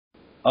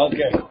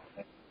Okay.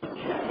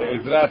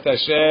 Be'ezrat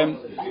Hashem,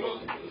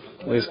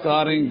 we're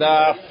starting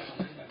Daf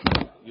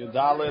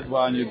Yudalid, we're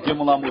on Yud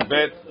Gimel Amud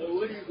Bet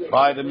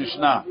by the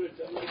Mishnah.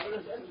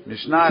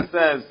 Mishnah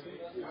says,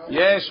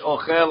 Yesh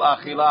ochel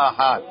achila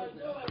ahad.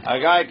 A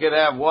guy could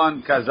have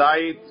one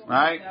kazait,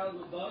 right?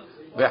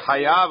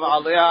 Ve'hayav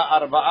aleha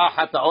arba'a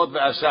hataot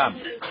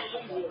ve'asham.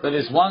 For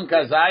this one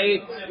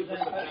kazait,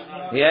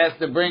 he has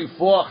to bring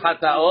 4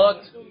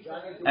 hataot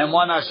and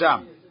 1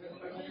 asham.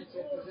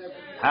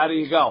 How do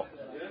you go?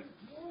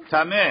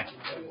 Tameh.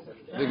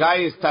 The guy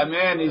is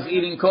tameh and he's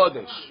eating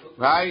kodesh,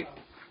 right?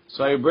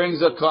 So he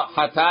brings a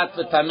hatat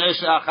for tameh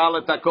she'achal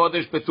et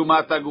hakodesh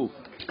betumat haguf.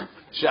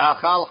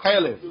 She'achal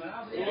chelev.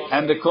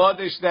 And the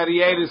kodesh that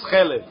he ate is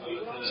chelev.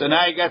 So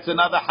now he gets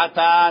another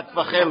hatat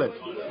for chelev.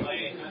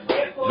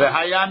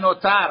 V'haya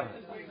notar.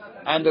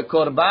 And the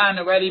korban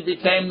already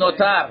became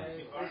notar,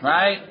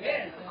 right?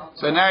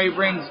 So now he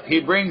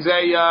brings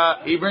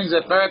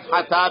a third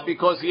hatat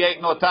because he ate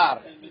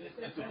notar.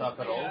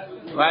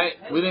 Right?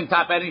 We didn't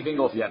top anything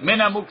off yet.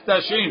 Mina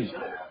muktashim.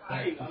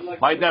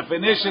 By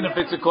definition, if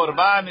it's a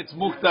korban, it's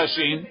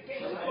muktashim.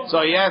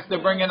 So he has to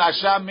bring in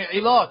asham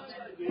mi'ilot.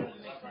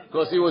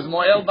 Because he was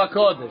mo'el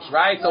bakodesh,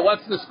 right? So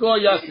what's the score,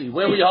 Yossi?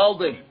 Where are we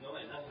holding?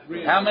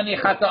 How many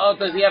chataot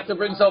does he have to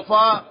bring so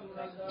far?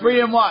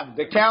 3 and 1.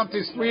 The count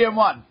is 3 and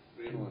 1.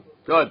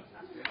 Good.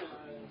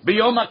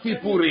 Biyom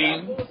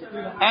HaKippurim,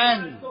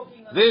 and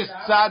this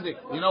tzaddik,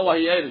 you know why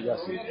he ate it,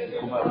 Yossi?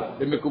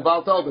 The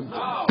Mikubal told him.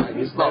 Of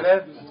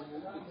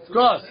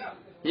course.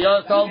 He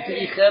told him to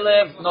eat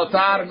chelev,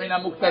 notar, min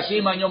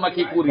ha-muktashim, and Yom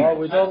HaKippurim. No,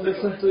 we don't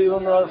listen to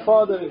even our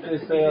father if they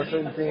say a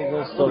same thing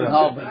against Torah.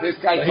 No, but this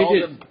guy told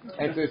him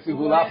it's a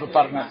sivula for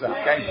parnasa.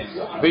 Okay?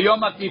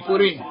 Biyom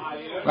HaKippurim,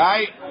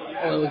 right?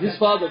 His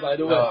father, by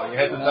the way. No, you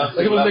had to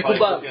he was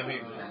Mikubal.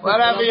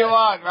 Whatever you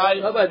want,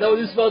 right? That was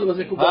his father was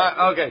Mikubal.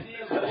 Okay.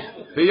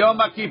 Biyom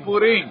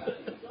HaKippurim.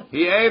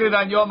 He ate it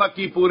on Yom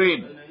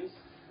HaKippurim.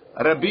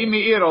 Rabbi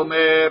Meir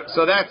Omer,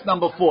 so that's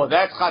number 4.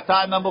 That's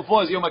Chata number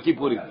 4 is Yom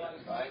HaKippurim.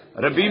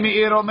 Rabbi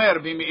Meir Omer,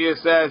 Rabbi Meir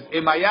says,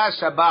 Imaya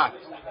Shabbat,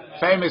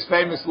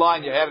 famous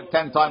line, you heard it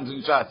 10 times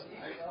in Shas.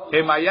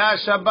 Imaya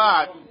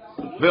Shabbat,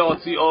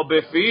 ve'otzi'o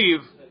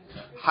befiv,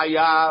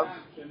 hayav.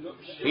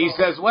 He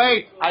says,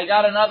 wait, I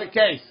got another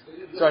case.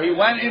 So he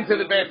went into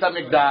the Beit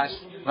HaMikdash,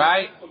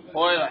 right?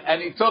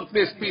 And he took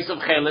this piece of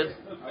chelev,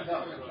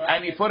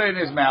 and he put it in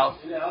his mouth,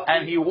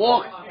 and he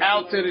walked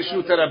out to the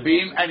Shut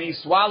Rabim, and he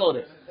swallowed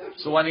it.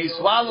 So when he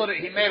swallowed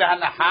it, he made a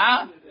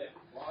hanaha,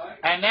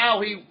 and now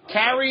he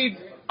carried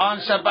on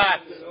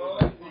Shabbat.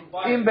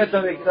 In Bet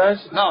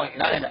HaMikdash? No,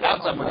 not in the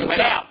outside, but he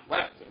went out.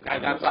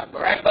 Outside,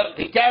 right? But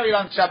he carried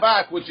on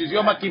Shabbat, which is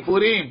Yom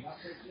HaKippurim,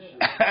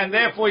 and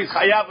therefore he's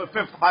chayav a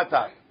 5th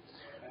hatat.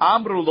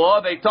 Amru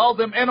lo, they told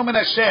him, Enu min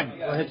Hashem.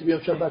 It had to be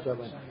on Shabbat,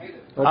 Rabbi.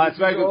 That's a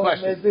very good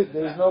question.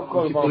 There is no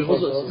korban.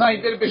 No, he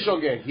did it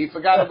b'shogeg. He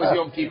forgot it was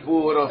Yom Kippur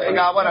or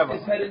forgot whatever.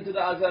 His head into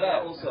the Azara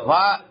also.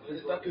 What? He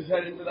stuck his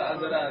head into the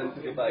Azara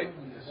into the bite.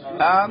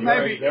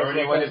 Maybe.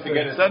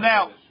 So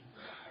now,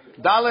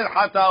 Dalet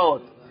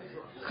Hataot.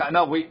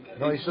 No, it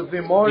should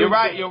be more. You're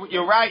right,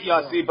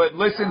 Yossi, but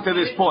listen to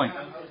this point.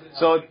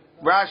 So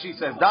Rashi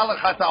says, Dalet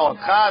Hataot.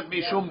 Chad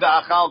mishum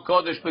da'achal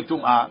kodesh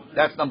betum'ah.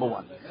 That's number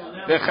 1.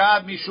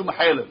 V'chad mishum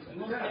chelev.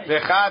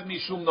 V'chad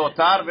mishum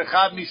notar.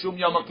 V'chad mishum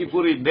Yom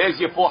HaKippurim. There's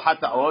your 4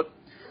 hataot.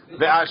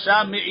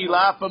 V'asham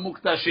me'ilah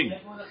f'muktashim.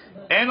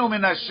 Enu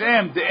min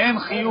Hashem de'en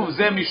chiyuv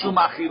ze mishum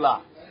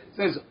achila.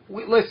 Says,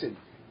 listen,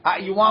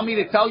 you want me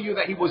to tell you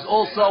that he was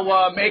also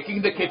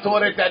making the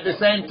ketoret at the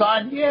same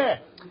time? Yeah.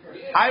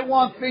 I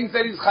want things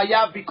that is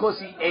chayav because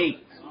he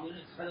ate.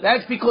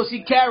 That's because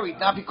he carried,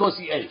 not because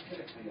he ate.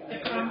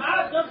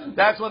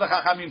 That's what the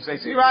Chachamim say.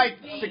 See, right?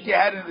 Stick your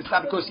head in, it's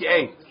not because he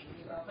ate.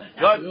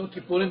 Good.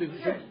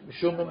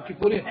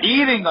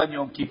 Eating on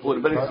Yom Kippur,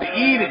 but it's the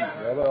eating.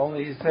 Yeah, but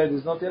only his head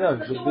is not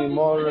enough. It should be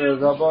more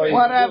Rabbi.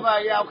 Whatever,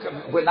 yeah. Okay.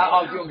 We're not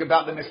arguing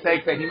about the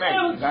mistake that he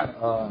made.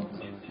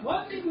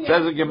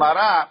 Says the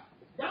Gemara,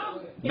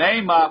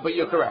 Neima, but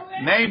you're correct.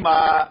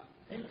 Neima,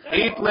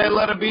 Itle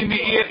Rabbi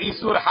Meir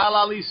Isur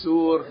Halal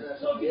Isur.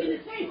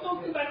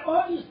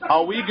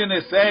 Are we going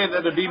to say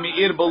that Rabbi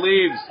Meir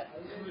believes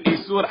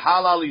Isur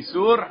Halal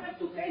Isur?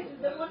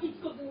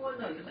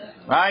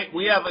 Right?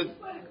 We have a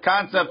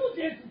concept,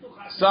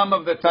 some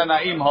of the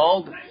Tanaim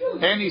hold,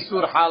 any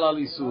Isur Halal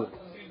Isur.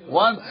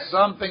 Once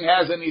something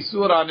has an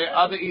Isur on it,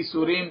 other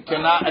Isurim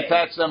cannot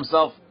attach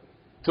themselves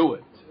to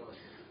it.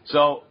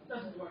 So,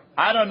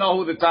 I don't know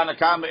who the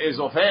Tanakama is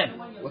offhand.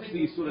 What's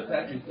the Isur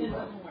attaching to?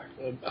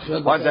 1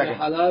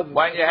 second.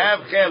 When you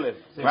have chelev,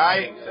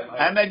 right?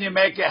 And then you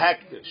make a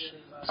hektish.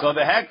 So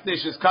the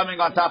hektish is coming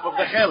on top of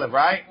the chelev,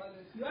 right?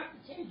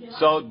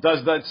 So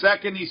does the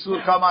second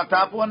isur come on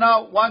top? Well,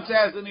 no. Once it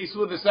has an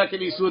isur, the second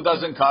isur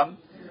doesn't come.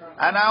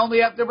 And I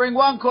only have to bring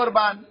 1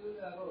 korban.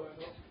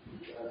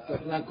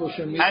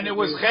 And it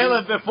was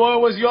chelev before it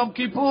was Yom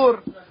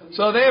Kippur.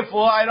 So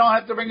therefore, I don't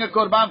have to bring a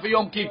korban for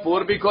Yom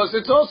Kippur because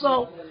it's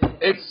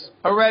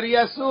already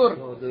asur.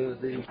 So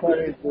the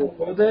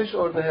Kodesh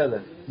or the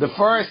Helef? The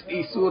first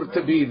isur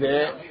to be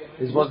there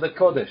It was the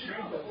Kodesh.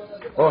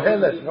 Or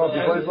Helef. No,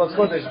 before it was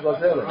Kodesh, it was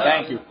Helef.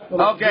 Thank you.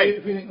 Well, Okay.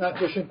 If you think that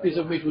kosher piece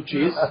of meat with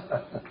cheese,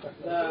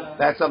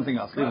 That's something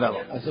else. Leave that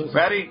alone.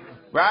 Ready?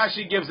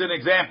 Rashi gives an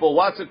example.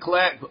 What's a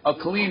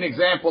clean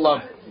example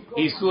of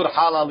Isur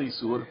halal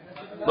Isur?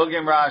 Look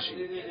in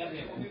Rashi.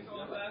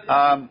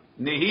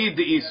 Nihid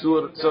the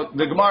Isur. So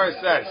the Gemara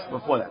says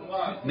before that.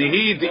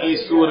 Nihid the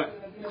Isur.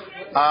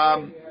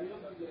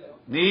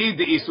 Nihid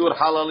the Isur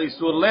halal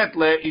Isur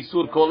letle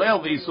Isur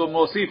kolel the Isur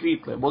mosif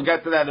itle. We'll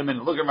get to that in a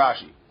minute. Look at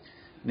Rashi.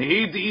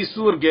 Nihid the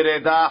Isur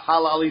gereda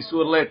halal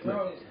Isur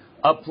letle.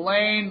 A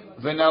plain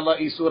vanilla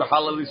Isur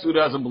halal Isur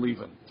doesn't believe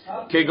in.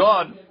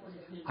 Kegon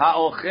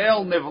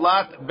ha'ochel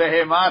nevlat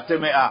behema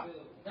teme'ah.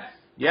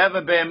 You have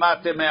a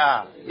behema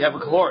teme'ah. You have a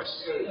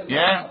horse.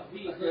 Yeah?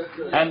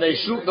 And they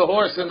shoot the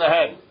horse in the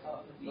head.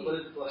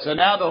 So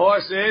now the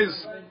horse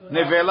is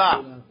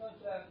nevela.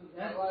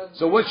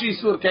 So which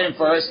Isur came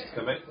first?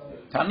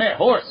 Tameh,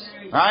 horse.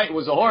 Right? It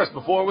was a horse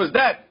before it was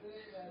dead.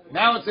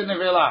 Now it's a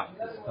nevela.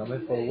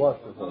 Tameh for what?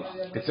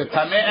 It's a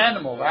tameh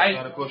animal, right?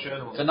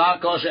 It's a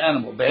non-kosher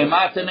animal.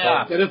 Behema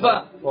teme'ah.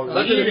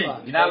 For eating.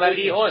 You're not allowed to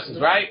eat horses,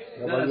 right?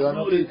 Yeah, but you are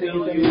not eating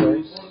it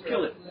anyway.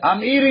 Kill it.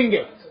 I'm eating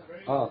it.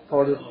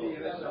 For the...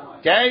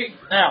 Okay?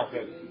 Now,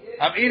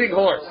 I'm eating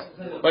horse.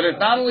 But it's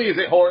not only is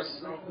it horse,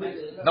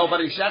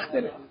 nobody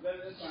shechted it.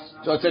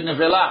 So it's a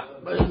nevela.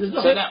 there's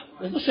no, So now,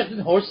 there's no shech in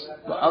the horse.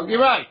 well,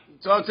 you're right.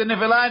 So it's a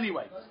nevela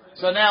anyway.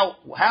 So now,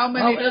 how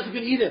many... How else you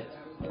can eat it?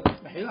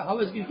 How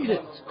else you can eat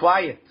it?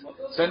 Quiet.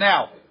 So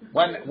now,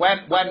 when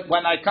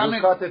I come You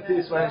in... cut a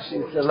piece when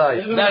she's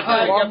alive. That's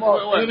how you One get more.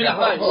 the word. Give me that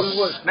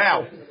place.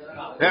 Now,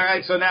 all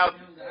right, so now,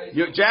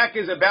 Jack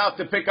is about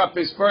to pick up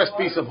his first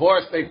piece of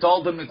horse. They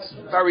told him it's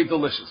very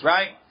delicious,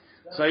 right?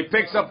 So he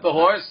picks up the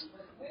horse,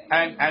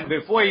 and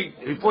before he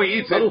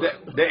eats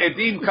it, the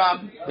edim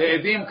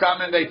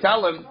come and they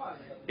tell him,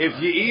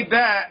 if you eat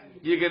that,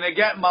 you're gonna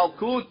get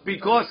malkut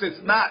because it's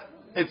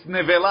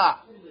nevela.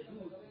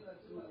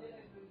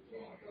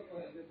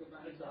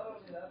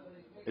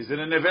 Is it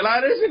a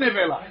nevela? It is a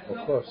nevela.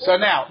 Of course. So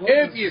now,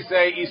 if you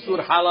say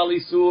isur halal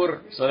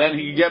isur, so then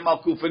he can get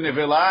malkut for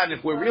nevela, and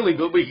if we're really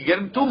good, we can get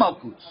him 2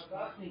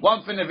 malkuts,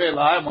 one for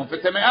nevela and one for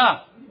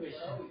teme'ah.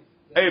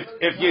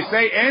 If you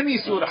say any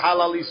isur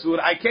halal isur,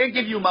 I can't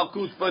give you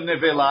malkut for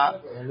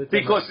nevela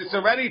because it's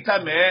already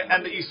tameh,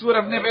 and the isur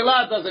of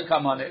nevela doesn't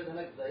come on it.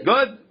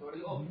 Good.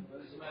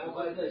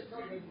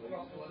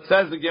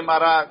 Says the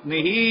Gemara,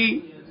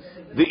 Nihi,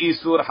 the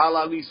Isur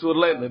halal Isur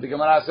lately. The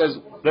Gemara says,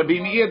 Rabbi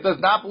Meir does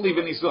not believe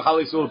in Isur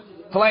halal Isur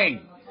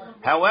plain.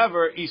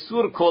 However,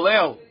 Isur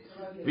kolel,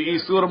 the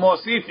Isur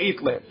mosif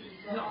itle.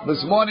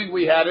 This morning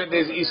we had it,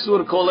 there's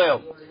Isur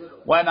kolel.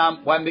 When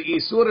the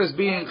Isur is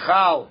being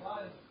chal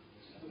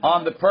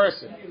on the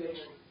person,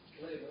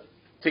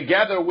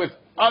 together with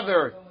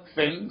other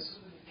things,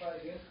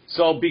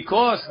 so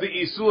because the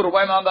Isur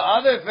went on the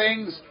other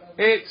things,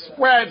 it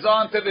spreads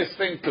onto this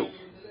thing too.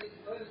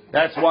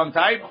 That's one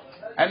type.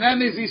 And then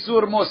there's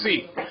Isur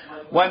Mosi.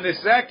 When the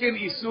second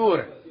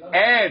Isur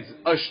adds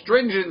a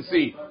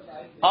stringency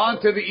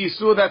onto the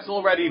Isur that's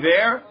already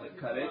there,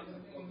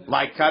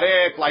 like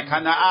Karet, like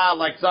Hana'ah,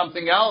 like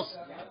something else,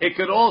 it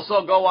could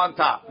also go on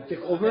top. Take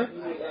over?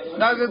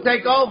 Doesn't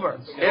take over.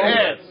 It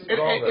adds.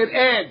 It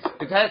adds.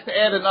 It has to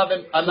add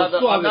another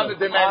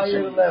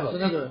dimension.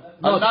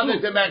 Another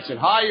dimension.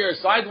 Higher,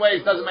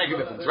 sideways, doesn't make a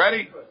difference.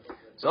 Ready?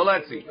 So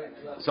let's see.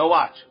 So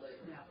watch.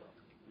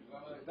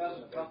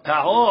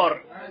 Tahor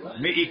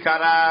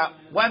mi'ikara.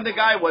 When the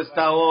guy was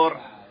tahor,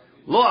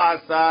 lo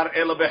asar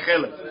elo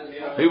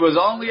bechelev. He was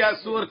only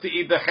asur to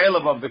eat the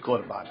chelev of the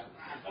korban.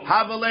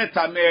 Havale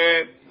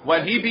tameh.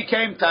 When he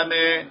became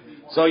tameh,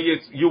 so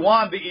you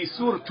want the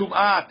isur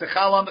tum'ah to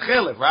chal on the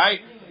chelev,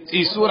 right? It's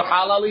isur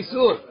halal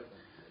isur.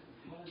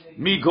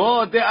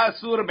 Migo de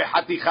asur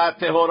behatichat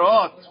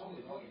tehorot.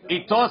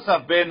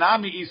 Itosaf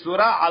benami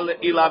isura al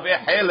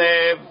ilave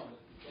chelev.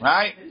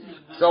 Right?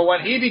 So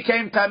when he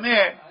became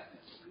tameh,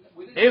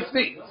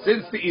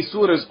 since the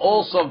isur is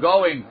also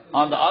going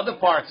on the other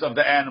parts of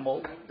the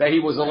animal that he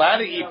was allowed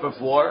to eat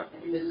before,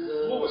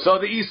 so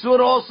the isur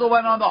also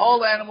went on the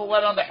whole animal,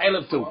 went on the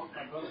chelev too.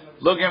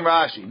 Look in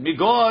Rashi.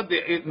 Migod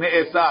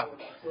ne'esar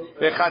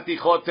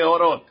bechatichot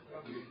teorot.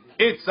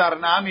 Itzar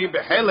nami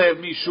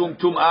bechelev mishum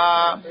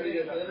tum'ah.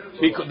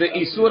 Because the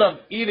isur of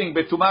eating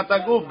betumat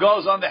aguf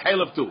goes on the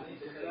chelev too.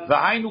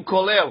 V'hainu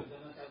kolel.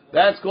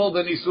 That's called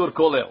an isur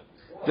kolel.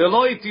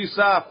 Deloit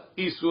yusaf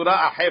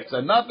isura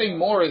ahefza. Nothing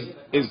more is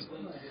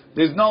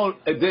there's no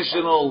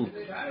additional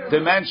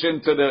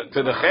dimension to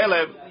the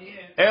chelev.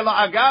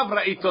 Ela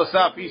agavra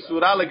itosaf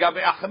isura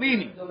legabe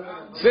achrini.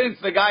 Since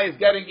the guy is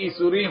getting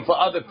isurim for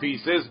other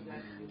pieces,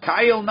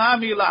 kail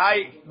nami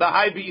lahai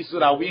bi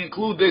isura. We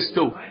include this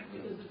too.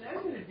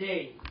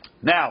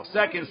 Now,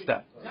 second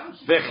step.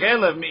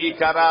 V'chelev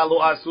mi'ikara lo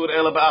asur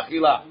ela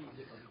ba'achila.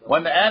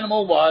 When the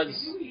animal was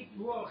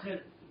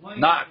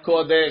not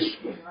kodesh,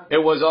 it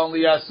was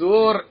only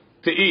asur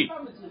to eat.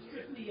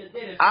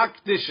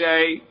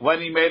 Akdeshay,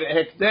 when he made a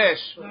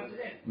hekdesh,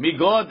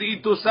 migod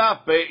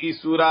itusaf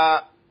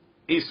isura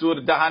isur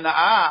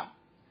dahana'a.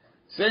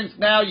 since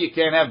now you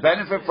can't have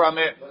benefit from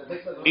it,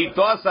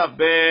 itosaf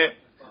be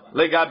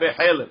legabe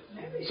chelev.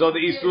 So the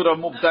isur of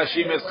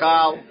muktashim is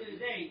chal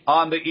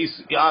on the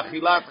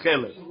achilat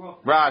chelev.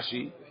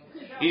 Rashi,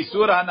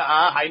 isur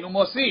hana'ah haynu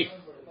mosif.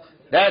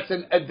 That's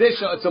an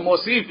addition. It's a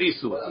mosif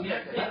isur.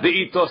 The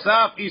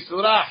itosaf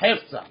isura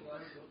hefza,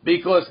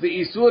 because the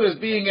isur is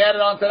being added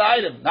onto the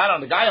item, not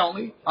on the guy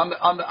only, on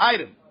the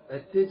item.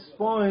 At this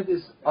point,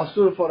 is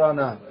asur for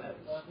ana.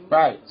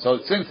 Right. So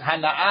since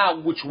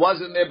hana'ah, which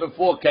wasn't there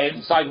before,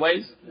 came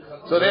sideways,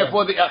 so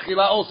therefore the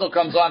achila also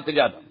comes on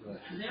together.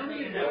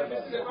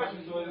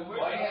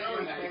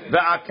 The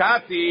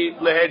akati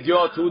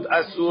lehediot hud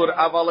asur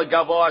aval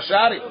gavo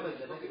ashari.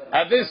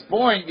 At this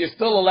point, you're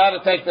still allowed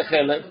to take the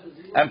chelev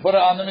and put it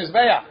on the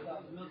mizbeach.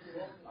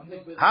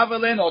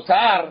 Havelin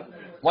otar,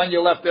 when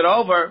you left it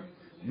over,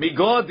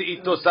 migod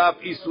itosaf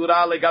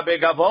isura legabe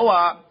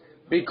gavoa,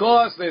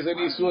 because there's an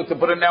isur to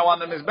put it now on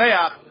the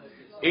mizbeach.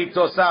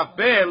 Itosaf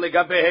be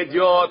legabe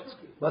hediot.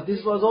 But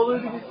this was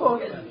already before.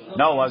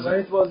 No, was When it?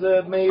 it was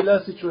a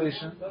meila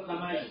situation.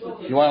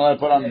 You want to let it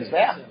put on the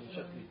mizbeach?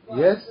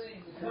 Yes.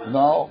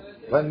 No.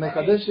 When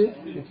Mekadesh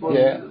it was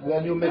Yeah.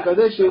 when you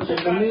Mekadesh it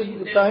in the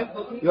meantime,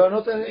 you are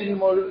not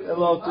anymore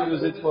allowed to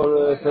use it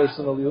for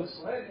personal use.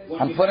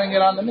 I'm putting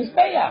it on the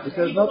mizbeach. It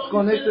is not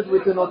connected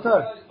with the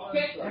notar.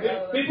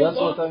 That's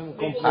what I'm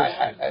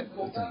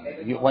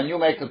complaining. When you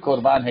make a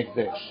korban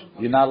hekdesh,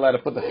 you're not allowed to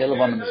put the chelev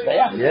on the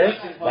mizbeach. Yes.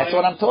 That's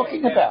what I'm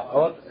talking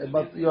about.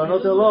 But you are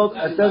not allowed,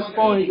 at that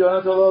point, you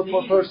are not allowed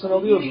for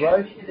personal use,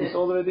 right? It's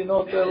already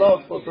not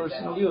allowed for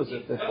personal use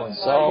at that point.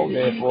 So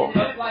therefore,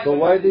 So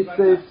why did it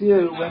say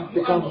here, when it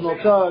becomes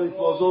notar, it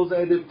was also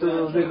added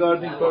to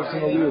regarding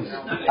personal use?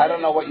 I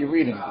don't know what you're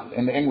reading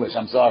in the English.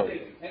 I'm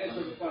sorry.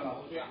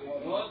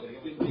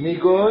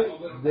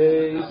 Migoy,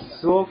 the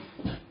Isuf,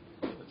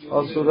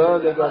 Asura,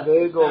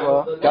 Legabe,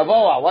 Gova.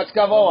 Gavoa. What's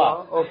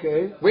gavoa?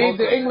 Okay. Read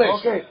the English.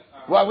 Okay.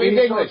 Well, read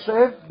the English.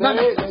 Itosef, No, Be,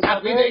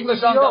 read the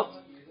English on Idiot.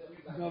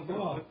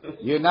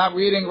 You're not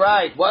reading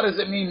right. What does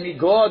it mean?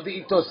 Migod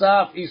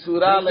itosaf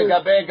isura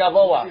legabe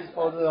gavoa.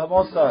 For the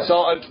Mosai.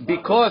 So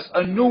because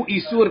a new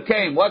isur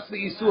came, what's the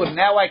isur?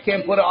 Now I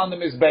can't put it on the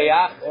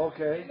mizbeach.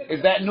 Okay.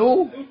 Is that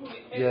new?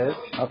 Yes.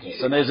 Okay,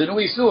 so there's a new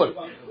isur.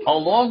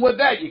 Along with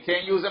that, you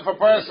can't use it for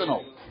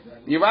personal.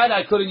 You're right,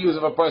 I couldn't use it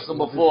for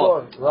personal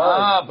before.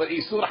 Right. But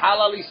isur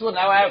halal isur.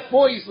 Now I have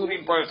 4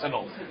 isurim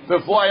personal.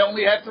 Before I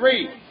only had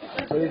 3.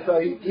 So if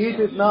I eat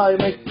it now, I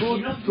make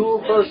two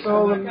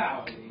personal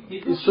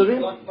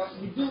isurim.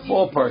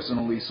 4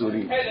 personal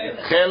isurim.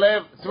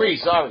 Chelev, 3.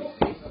 Sorry.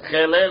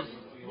 Chelev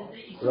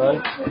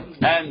Right.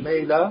 and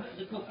Meila.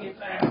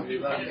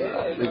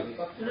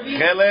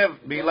 Chelev.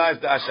 Mila is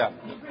the asham.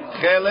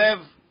 Chelev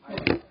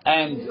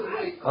and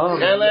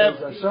Chelev.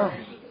 Hashem.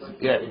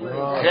 Yeah.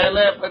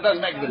 Chelev. It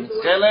doesn't make a difference.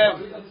 Chelev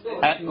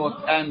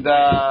and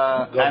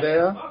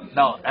Gabea.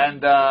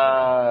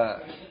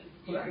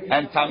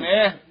 and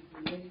tameh.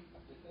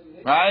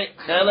 Right?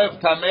 Chelev,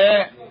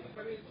 tameh,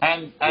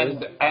 and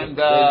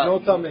There's no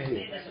tameh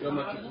here.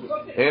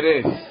 it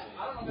is.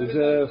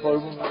 It's for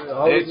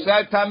how It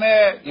said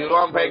tameh. You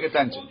don't pay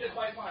attention.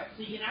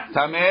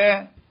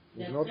 Tameh,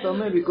 it's not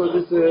tameh because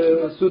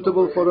it's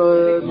suitable for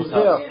a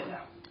mizbeach.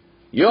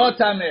 you're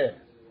tameh.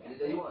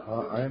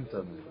 I am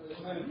tameh.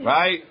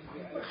 Right?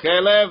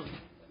 Chelev,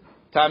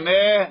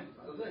 tameh,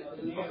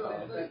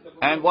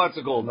 and what's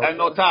it called? And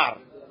notar.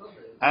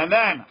 And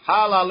then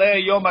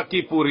halale Yom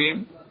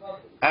Kippurim.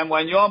 And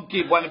when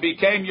it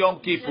became Yom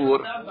Kippur,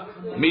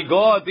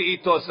 migod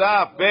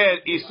itosaf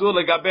be isur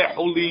legabe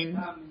hulin,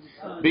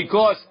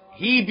 because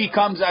he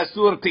becomes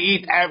asur to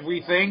eat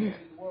everything,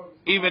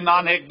 even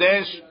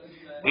non-hekdesh.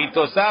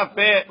 Itosaf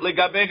be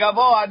legabe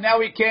gavoa. Now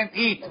he can't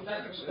eat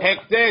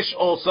hekdesh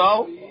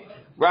also.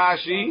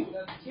 Rashi,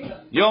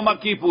 Yom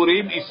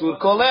Kippurim isur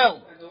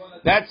kolel.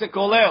 That's a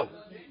kolel,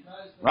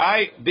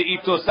 right? The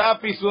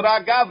itosaf isura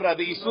gavra.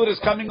 The isur is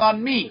coming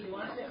on me.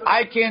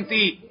 I can't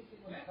eat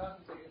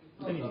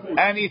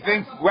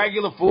anything,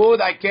 regular food.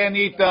 I can't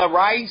eat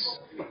rice.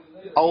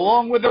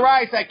 Along with the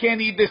rice, I can't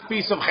eat this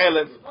piece of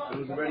chelev. It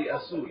was already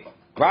asur.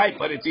 Right,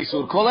 but it's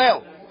isur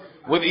kolel.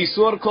 With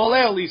isur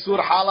kolel, isur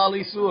halal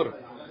isur.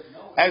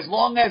 As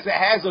long as it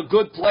has a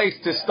good place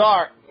to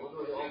start,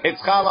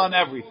 it's chal on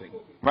everything.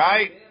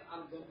 Right?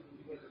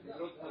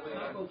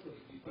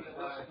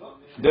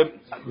 The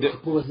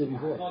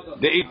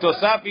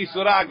itosaf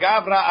isura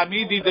gavra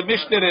amidi the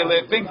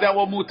mishnah think that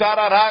were mutar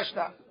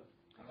arashta.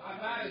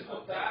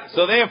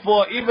 So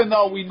therefore, even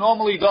though we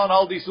normally don't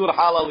hold isur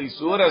halal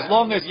isur, as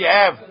long as you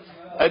have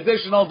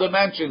additional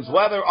dimensions,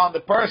 whether on the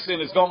person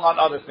is going on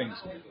other things,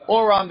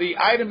 or on the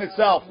item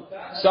itself,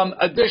 some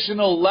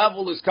additional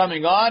level is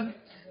coming on,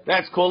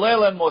 that's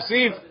kolel and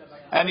mosif,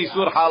 and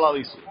isur halal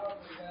isur.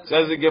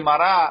 Says the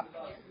Gemara,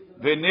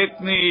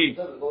 v'nitni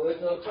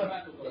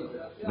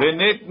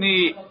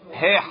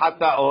he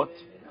hataot.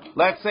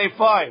 Let's say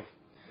 5.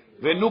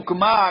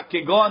 V'nukma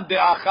kegon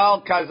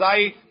de'achal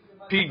kazait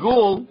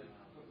pigul.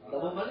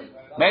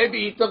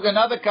 Maybe he took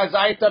another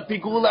kazaita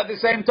pigul at the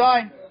same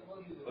time.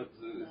 But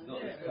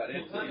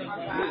it's not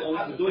karet.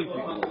 for doing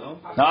pigul, no?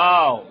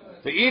 No,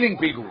 for eating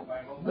pigul.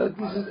 But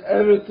this is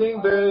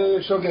everything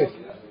the shogeg.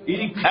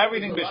 Eating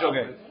Everything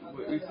b'shogeg.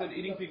 We said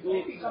eating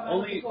pigul,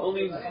 only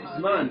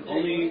zman,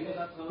 only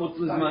put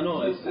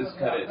zmano is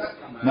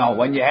karet. No,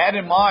 when you had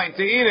in mind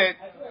to eat it,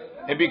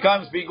 it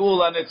becomes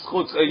pigul and it's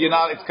chutz,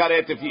 it's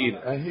karet if you eat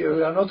it. And here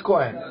we are not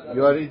Kohen.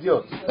 You are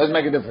idiot. Doesn't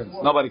make a difference.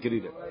 Nobody could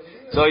eat it.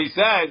 So he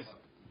says,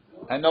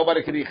 and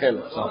nobody could eat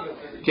chilif. So,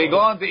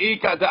 kegon to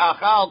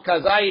achal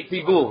kazai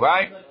pigul,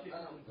 right?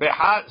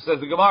 Says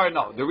the Gemara,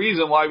 no. The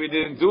reason why we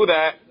didn't do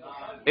that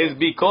is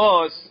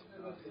because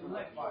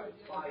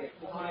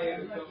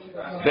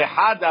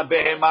behada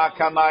behema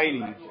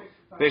kamairi,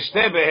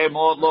 beshte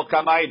behemot lo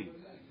kamairi.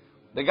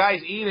 The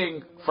guy's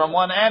eating from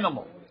one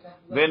animal.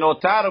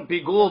 Venotar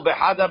pigul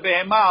behada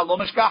behema lo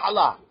mishkach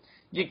Allah.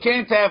 You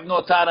can't have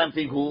notar and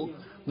pigul.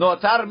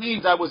 Notar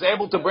means I was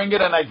able to bring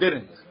it and I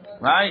didn't.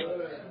 Right?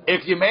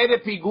 If you made a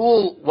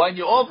pigul when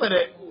you opened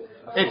it,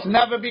 it's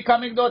never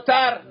becoming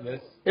notar.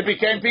 Yes. It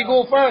became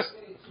pigul first.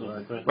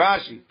 Right.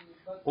 Rashi.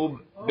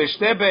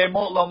 Beshte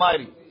behemot lo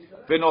mairi.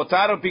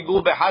 Venotar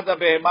pigul behada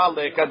behema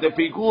leka. The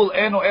pigul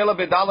eno ela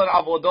bedalar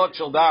avodot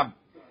shel dam.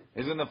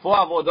 Is in the 4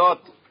 avodot.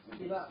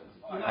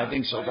 I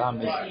think shel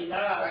dam is.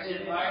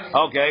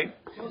 Okay.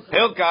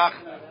 Hilkach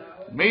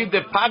made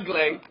the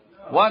pagle.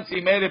 Once he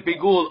made a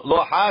pigul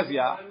lo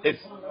hazia,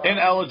 it's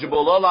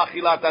ineligible. Lo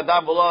lachilat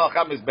adam v'lo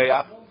lacham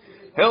mizbeach.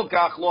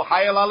 Hilkach lo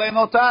hayel ale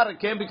notar. It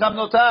can't become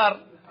notar.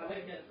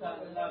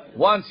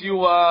 Once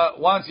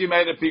you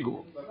made a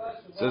pigul.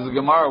 Says the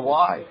Gemara,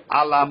 why?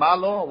 Allah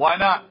malo? Why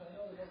not?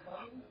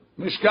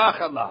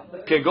 Mishkach Allah.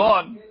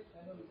 Kegon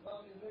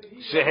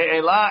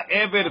shehe'ela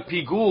ever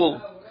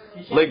pigul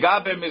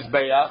legabe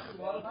mizbeach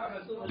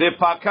de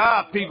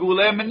paka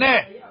pigule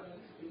meneh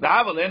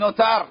da'avale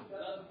notar.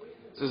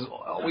 Says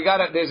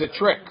there's a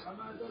trick.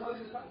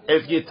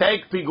 If you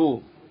take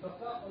pigul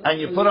and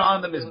you put it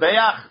on the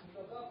mizbeach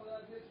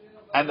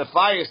and the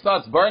fire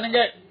starts burning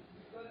it,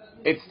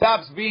 it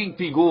stops being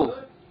pigul.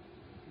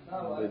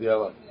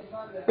 B'diavad.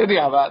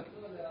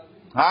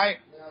 Right?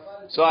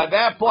 So at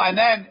that point, and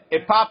then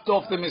it popped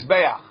off the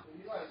mizbeach.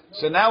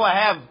 So now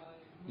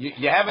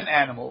you have an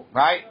animal,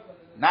 right?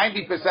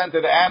 90%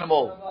 of the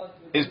animal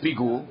is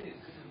pigul,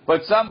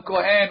 but some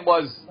kohen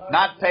was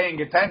not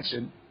paying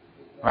attention,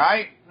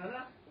 right?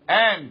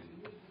 And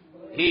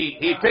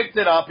he picked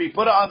it up, he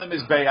put it on the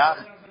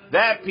mizbeach.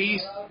 That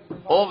piece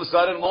all of a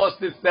sudden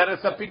lost its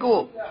status of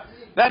pigul.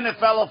 Then it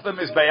fell off the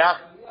mizbeach,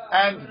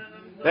 and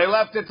they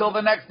left it till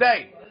the next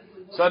day.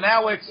 So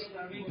now it's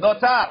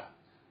notar.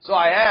 So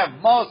I have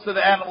most of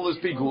the animal is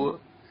pigul.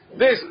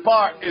 This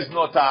part is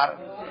notar.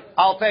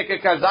 I'll take a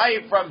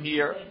kazai from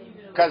here,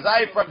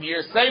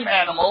 same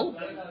animal,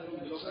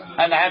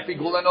 and I have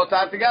pigul and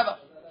notar together.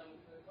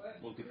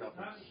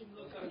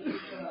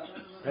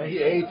 And he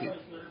ate it.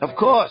 Of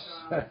course.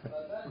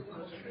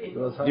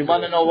 You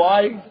want to know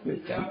why?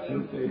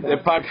 The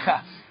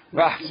paka,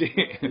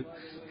 Rashi.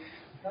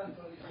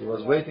 He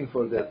was waiting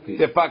for that piece.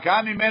 The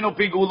paka mimenu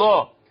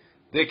pigulo.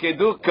 The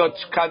kedu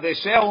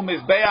kadeshehu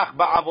mizbeach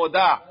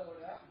ba'avoda.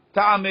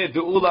 Ta'ame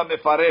du'ula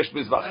mefaresh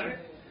mizvachim.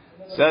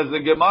 Says the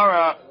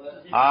Gemara.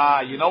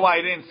 You know why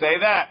I didn't say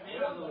that?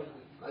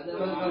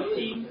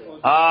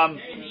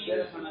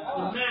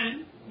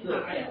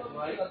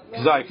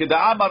 Sorry,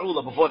 Keda'amar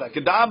Ula, before that.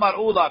 Keda'amar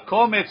Ula,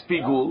 kometz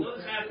pigul,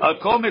 a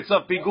kometz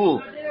of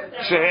pigul,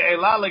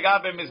 shehe'ela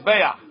legabe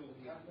mizbeach,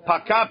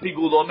 paka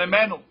pigulo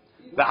memenu,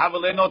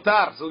 v'havale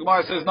notar. So the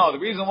Gemara says, no, the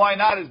reason why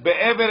not is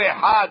be'ever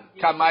ehad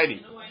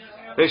kamairi,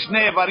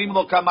 v'shnei evarim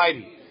lo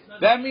kamairi.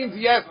 That means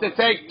he has to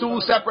take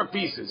 2 separate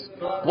pieces.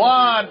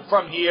 One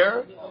from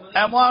here,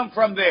 and one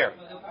from there.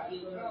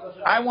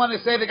 I want to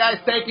say the guy's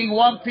taking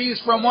one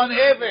piece from one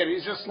Ever.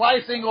 He's just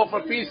slicing off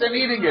a piece and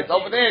eating it.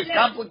 Over there, it's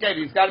complicated.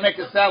 He's got to make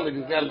a salad.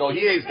 He's got to go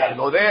here. He's got to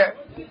go there.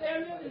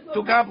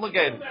 Too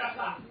complicated.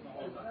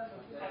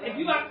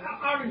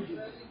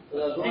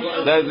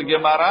 There's the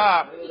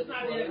Gemara.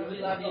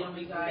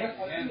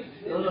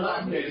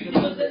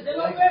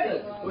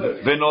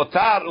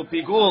 V'notar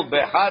upigul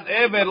behad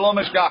Ever lo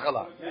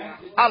mishkachala.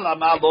 Allah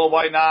ma lo,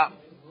 why not?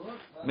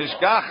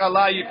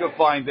 Mishkachala, you can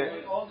find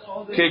it.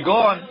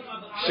 Kegon.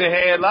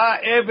 Shehe'ela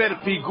ever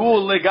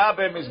pigul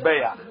legabe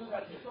mizbeach.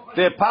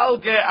 Te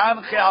palge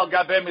anche al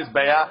gabe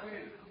mizbeach.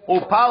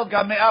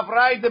 Upalga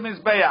me'avrai de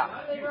mizbeach.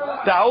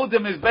 Ta'ud de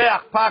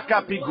mizbeach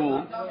paka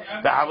pigul.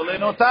 Ta'avle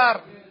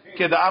notar.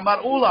 Keda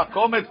amar ula.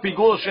 Komet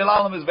pigul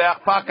shelal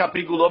mizbeach paka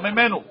pigulo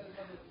memenu.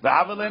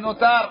 Ta'avle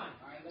notar.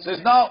 Says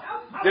no.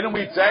 Didn't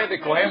we say the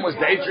Kohen was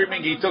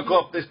daydreaming? He took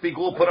off this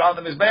pigul, put it on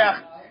the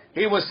mizbeach.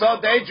 He was so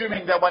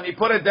daydreaming that when he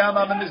put it down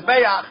on the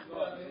mizbeach,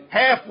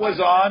 half was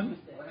on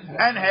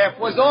and half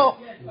was off.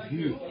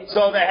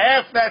 So the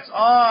half that's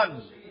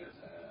on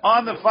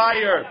the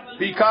fire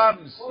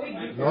becomes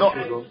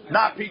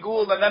not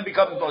pigul and then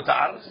becomes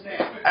notar,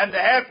 and the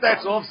half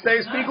that's off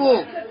stays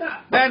pigul.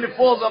 Then it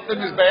falls up the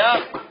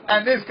mizbeach,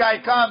 and this guy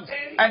comes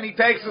and he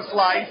takes a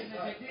slice,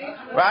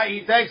 right?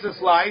 He takes a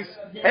slice,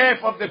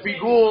 half of the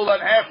pigul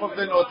and half of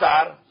the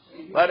notar,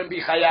 let him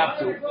be chayav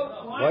too.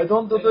 Why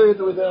don't you do it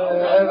with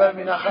Ever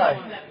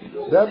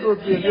Minachai? That would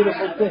be a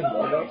beautiful thing.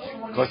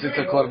 Because it's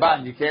a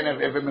korban. You can't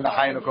have Ever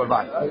Minachai and a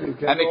korban.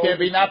 You And it can't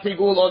be not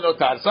pigul or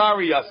notar.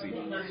 Sorry, Yossi.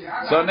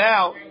 So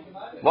now,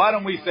 why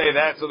don't we say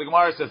that? So the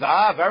Gemara says,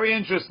 very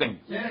interesting.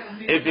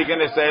 If you're going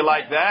to say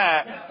like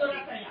that,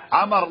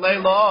 Amar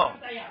leilo,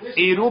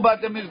 iruba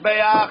de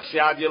mizbeach,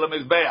 shad yel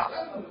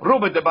mizbeach.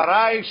 Ruba de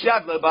barai,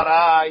 shad le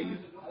barai.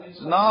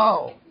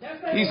 No.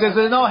 He says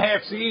there's no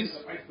halfsies.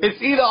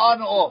 It's either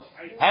on or off.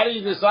 How do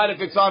you decide if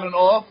it's on and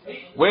off?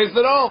 Where's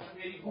it off?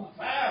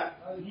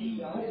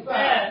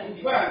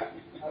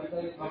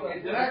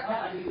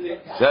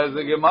 Says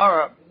the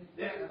Gemara.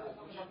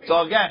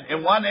 So again,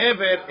 in one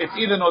Eved, it's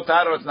either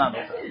notar or it's not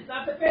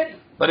notar.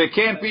 But it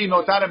can't be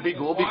notar and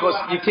pigul because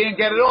you can't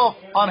get it off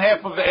on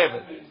half of the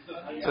Eved.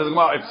 Says the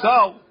Gemara, if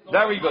so,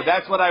 very good.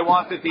 That's what I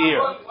wanted to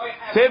hear.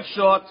 Tip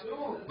short,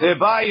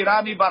 Debai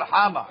Rami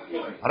Barhama.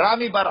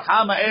 Rami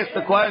Barhama asked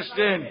the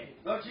question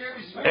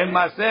in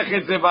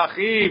Masechet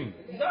Zevachim.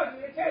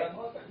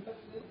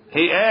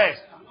 He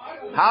asked,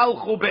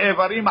 Halchu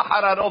be'evarim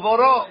achar arov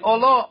or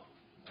lo?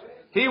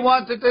 He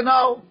wanted to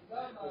know,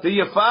 do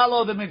you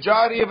follow the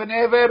majority of an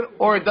Ever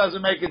or it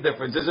doesn't make a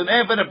difference? Is an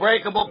Ever a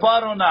breakable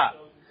part or not?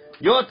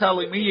 You're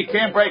telling me you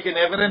can't break an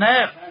Ever in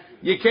half.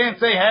 You can't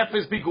say half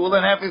is bigul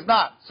and half is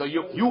not. So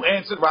you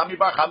answered Rami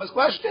Bar Chama's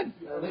question.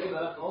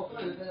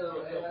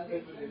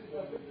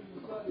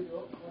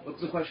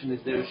 What's the question?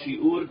 Is there a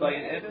shiur by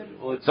an Ever?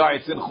 Or Sorry,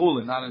 it's in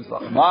Chulin, not in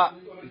Zlach.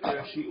 Is there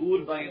a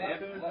shiur by an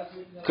Ever?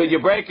 Could you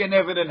break an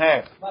Ever in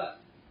half?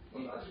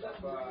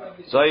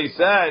 So he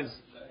says,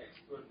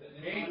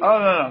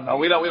 no,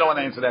 we don't want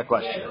to answer that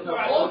question.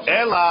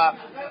 Ella,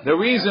 the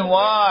reason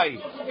why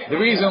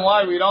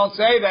we don't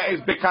say that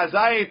is because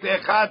ayit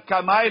echad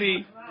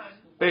kamairi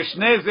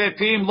b'shnei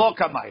zetim lo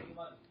kamairi.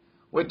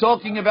 We're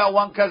talking about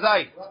one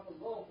kazait,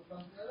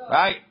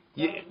 right?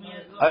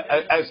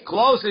 As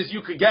close as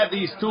you could get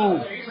these two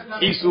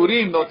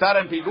isurim, notar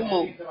and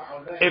pigul.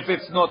 If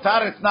it's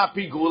notar, it's not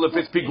pigul. If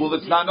it's pigul,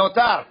 it's not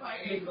notar.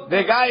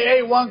 The guy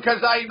ate one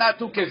kazait, not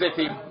two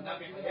kazetim.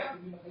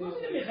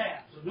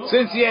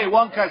 Since he ate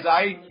one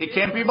kazait, it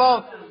can't be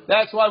both.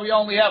 That's why we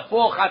only have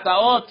 4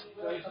 chataot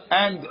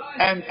and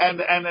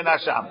an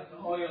asham.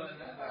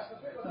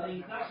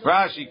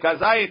 Rashi,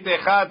 kazait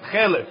echad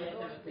chelev,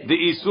 the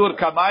isur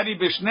kamari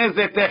b'shnei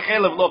zeteh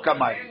chelev lo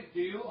kamari.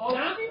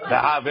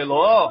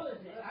 Ve'avelo,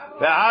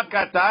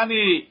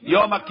 ve'akatani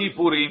yom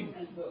kippurim.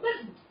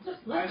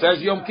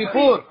 Says Yom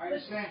Kippur.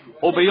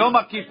 Ubeyom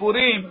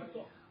kippurim,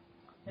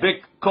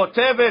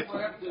 kotevet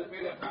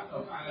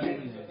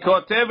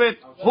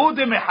hu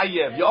de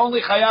mechayev. You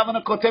only chayav on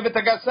a kotevet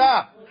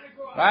agasa,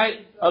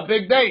 right? A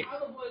big date.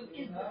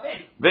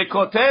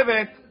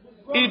 Ve'kotevet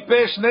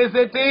ipe shnei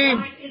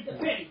zetim.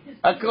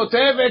 A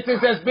kotevet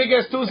is as big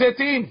as 2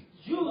 zetim.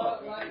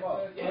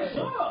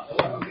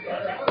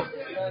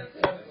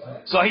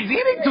 So he's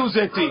eating 2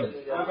 zetim.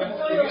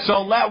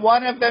 So let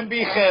one of them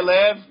be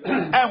chelev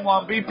and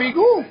one be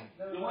pigul.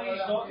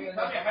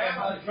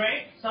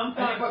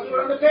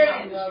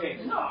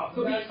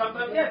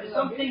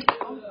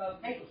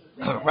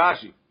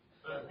 Rashi.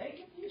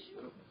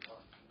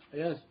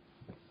 Yes.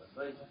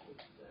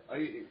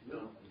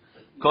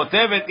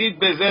 Kotevet it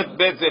bezet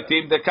bet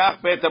zetim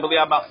dekach bet abli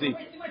amachzik.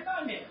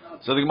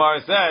 So the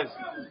Gemara says,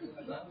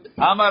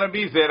 Amar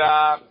Rabbi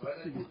Zera.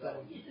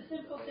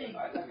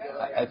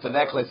 It's a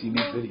necklace. He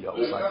makes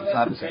videos. Like it's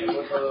not the same.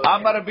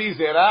 Amar Rabbi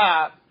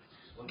Zera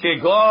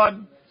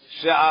kegon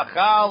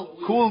she'achal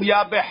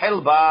kulya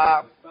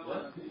behelba.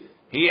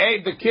 He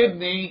ate the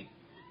kidney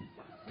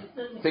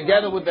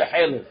together with the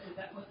helif.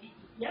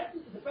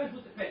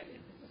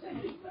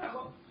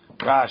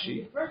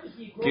 Rashi.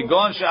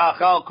 Kigon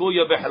she'achal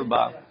kulya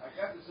behelba.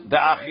 The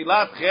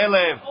achilat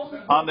chelev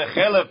on the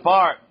chelev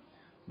part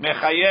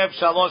mechayev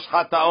shalosh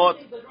chataot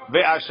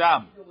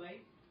ve'asham.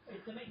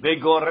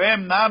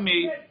 Ve'gorem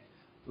nami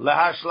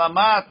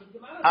lehashlamat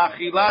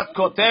achilat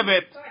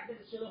kotevet.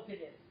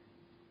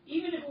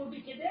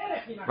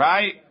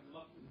 Right?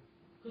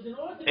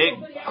 It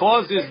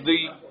causes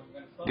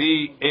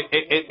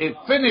it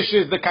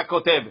finishes the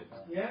kakotevet.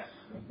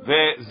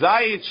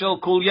 Ve'zayit shel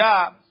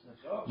kulya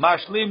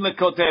mashlim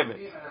lekotevet.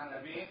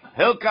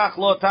 Hilkach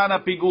lotana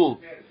pigul.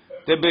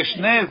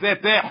 Tebeshne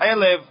zeteh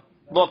helev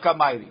lo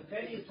kamayri.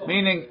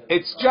 Meaning,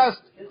 it's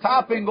just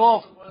topping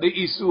off the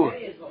isur.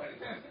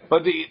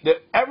 But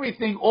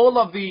everything, all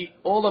of the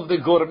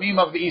gormim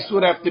of the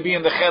isur have to be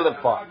in the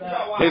chelev part.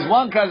 There's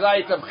one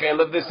kazait of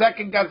chelev. The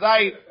second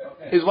kazait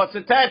is what's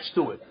attached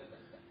to it.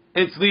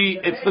 It's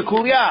the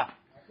kulya.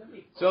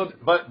 So,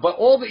 but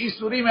all the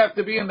isurim have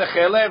to be in the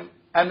chelev,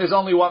 and there's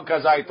only one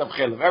kazait of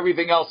chelev.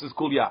 Everything else is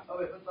kulya.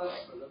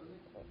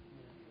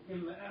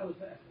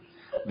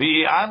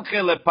 The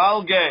anche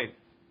lepalge,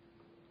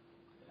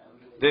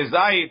 the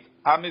zayit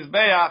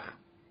amizbeach.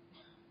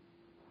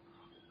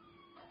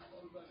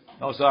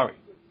 No, sorry.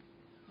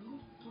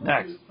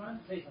 Next.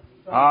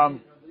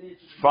 Fine.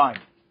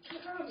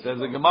 Says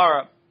the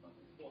Gemara.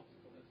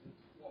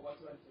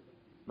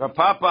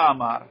 Rapapa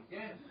Amar.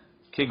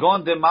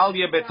 Kigon de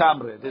malye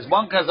betamre. There's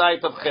one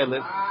kazait of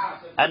chelev,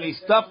 and he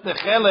stuffed the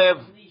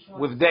chelev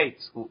with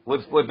dates,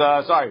 with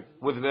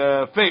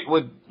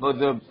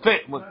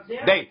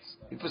dates.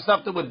 He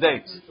stuffed it with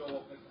dates.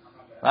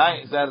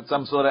 Right? Is that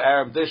some sort of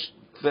Arab dish?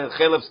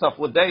 Chelev stuffed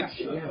with dates?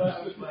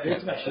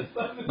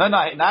 No,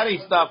 not he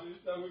stuffed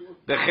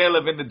the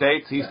chelev in the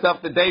dates. He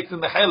stuffed the dates in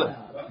the chelev.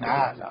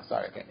 No,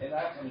 sorry. Okay.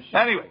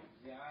 Anyway.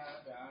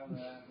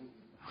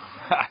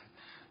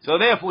 So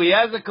therefore, he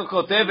has a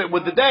kokotevet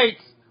with the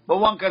dates, but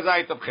one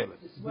kazait of chelev.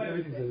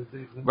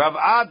 Rav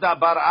Ada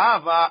bar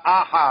Ava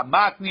aha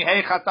matni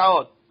hey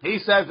chataot. He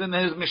says in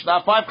his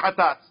Mishnah 5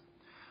 chatats.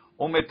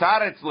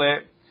 Umetaretz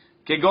le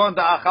kegon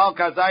da achal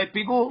kazait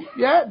pigul.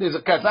 Yeah, there's a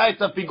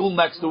kazait of pigul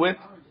next to it.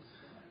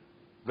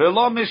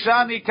 Velo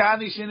mishani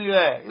kani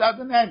shinile. It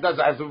doesn't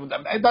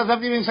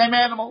have even the same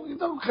animal. You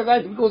know,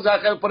 kazait pigul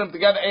zachel put them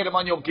together, ate them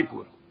on Yom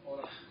Kippur.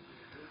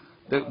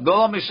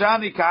 Velo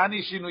mishani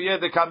kani shinuye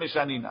de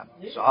kamishanina.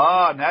 So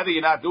now that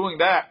you're not doing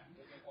that.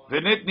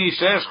 V'nitni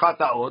shesh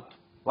chataot.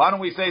 Why don't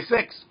we say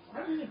 6?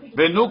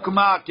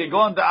 V'nukma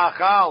kegon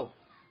da'achal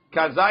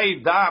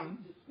kazait dam.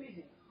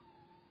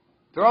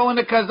 Throw in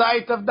the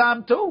kazait of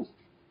dam too.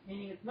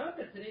 Meaning it's not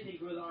that today they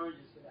grow the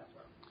oranges for that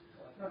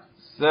purpose.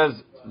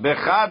 Says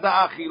bechad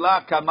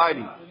achila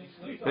kamayri.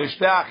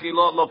 V'shte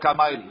achilot lo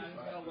kamayri.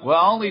 We're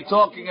only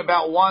talking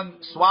about one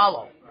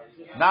swallow,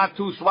 not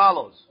 2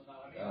 swallows.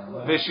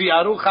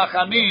 V'shi'aru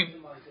chachamim.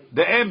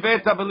 You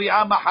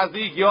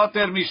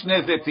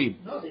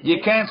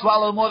can't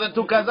swallow more than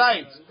 2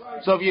 kazaits.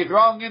 So if you're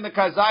throwing in the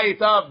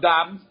kazait of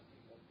dam,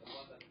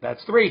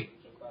 that's 3.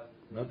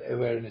 Not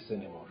awareness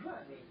anymore.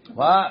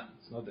 What?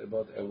 It's not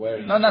about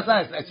awareness. No, that's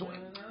not. It's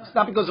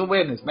not because of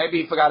awareness.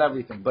 Maybe he forgot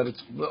everything. But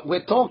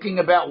we're talking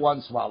about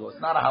one swallow.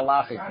 It's not a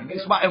halachic thing.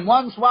 In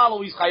one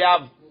swallow, he's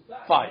chayav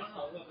 5.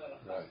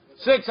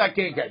 6, I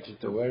can't get you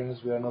to.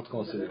 Awareness, we are not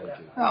considering it.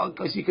 No,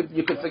 because you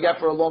could forget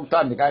for a long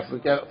time. The guy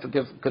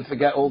could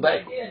forget all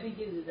day.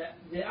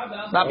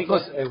 It's not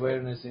because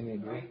awareness in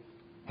Hebrew.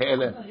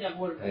 Helem.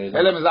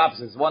 Helem is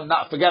opposite. One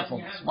not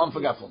forgetfulness. One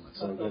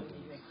forgetfulness.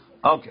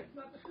 Okay.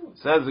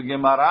 Says the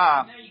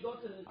Gemara.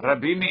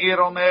 Rabbi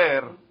Meir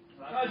Omer.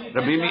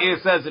 Rabbi Meir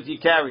says if you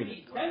carried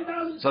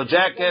it. So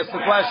Jack asked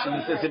the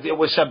question. He says if it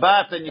was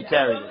Shabbat and you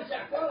carried it.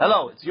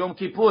 Hello, it's Yom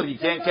Kippur. You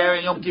can't carry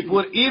in Yom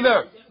Kippur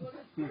either.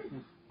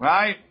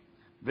 Right?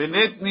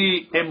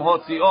 V'nitni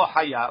imhotzio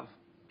hayav.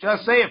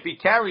 Just say if he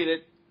carried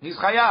it, he's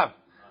chayav.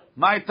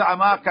 My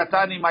ta'ama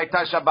katani my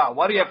ta Shabbat.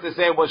 What do you have to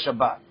say it was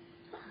Shabbat?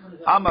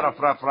 Amar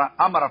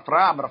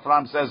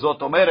Afram says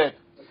zot omeret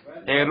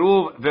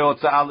eruv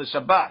ve'otza'a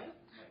l'Shabbat.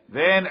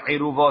 Then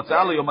eruv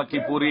ve'otza'a l'Yom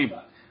Kippurim.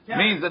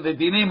 Means that the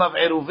dinim of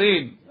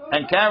eruvin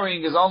and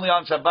carrying is only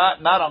on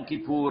Shabbat, not on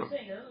Kippur.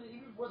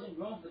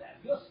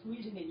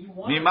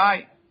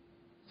 Mimai.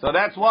 So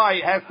that's why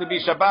it has to be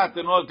Shabbat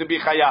in order to be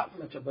Chayav.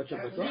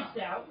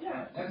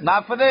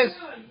 Not for this.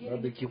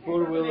 But the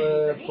Kippur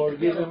will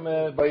forgive him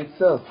by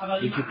itself.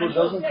 The Kippur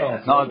doesn't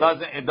count. No, it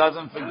doesn't. It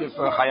doesn't forgive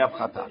for Chayav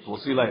Chatat. We'll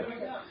see later.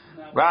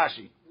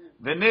 Rashi.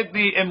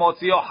 V'nitni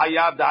emotzio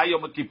Chayav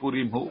da'ayom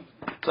Kippurim hu.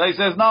 So he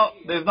says no.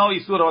 There's no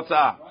Isur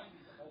Hotzah.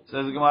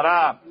 Says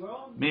Gemara.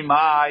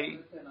 Mimai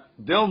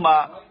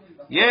Dilma.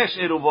 Yesh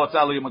eruv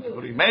hotzah l'Yom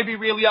Kippurim. Maybe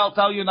really I'll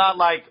tell you not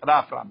like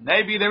Rafram.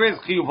 Maybe there is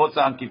Chiyuv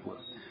Hotzah on Kippur.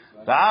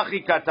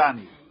 V'achi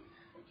katani,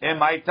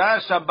 emaita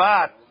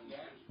Shabbat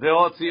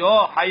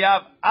ve'otzio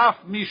hayav af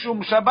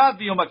mishum Shabbat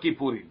b'Yom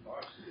Kippurim.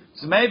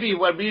 So maybe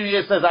what Bini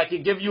says, I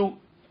can give you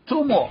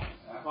 2 more.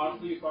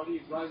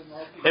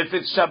 If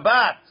it's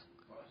Shabbat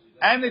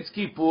and it's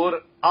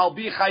Kippur, I'll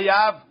be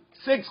chayav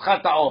 6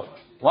 chataot.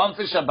 1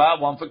 for Shabbat,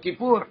 1 for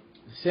Kippur.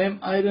 Same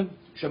item,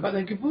 Shabbat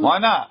and Kippur? Why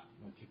not?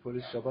 Kippur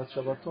is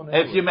Shabbaton.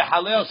 If you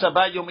mechalel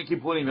Shabbat Yom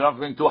Kippurim, you're not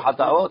going 2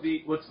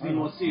 hataot. What's the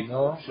mosif?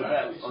 No.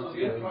 Shabbat. What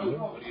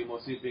are you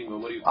mosifing or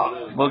what are you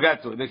calling it? We'll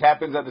get to it. This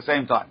happens at the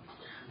same time.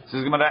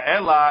 Says Gemara,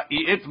 Ela I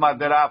itma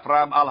de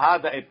Rafram al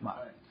hada itma.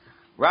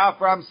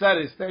 Rafram said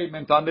his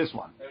statement on this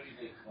one.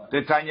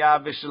 Tanya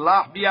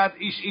v'shalach biad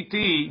ish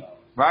iti.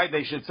 Right?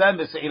 They should send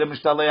the se'ira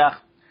mishtaleach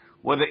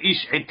with the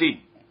ish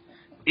iti.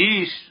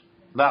 Ish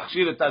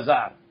lachshir et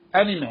azar.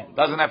 Any man.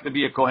 Doesn't have to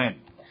be a kohen.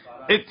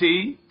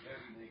 Iti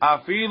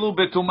afilu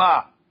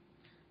betumah.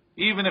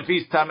 Even if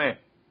he's tameh.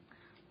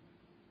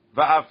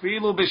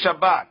 Va'afilu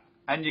b'Shabbat.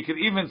 And you can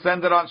even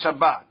send it on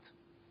Shabbat.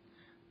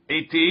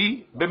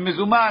 Iti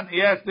b'mizuman. He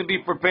has to be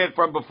prepared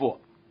from before.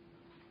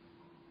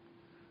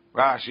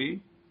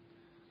 Rashi.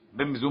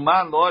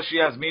 B'mizuman lo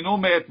sheyazminu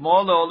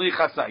me'etmol le'oli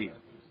chasa'ir.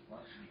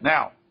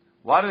 Now,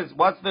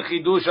 what's the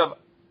chidush of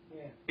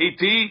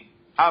iti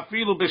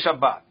afilu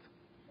b'Shabbat?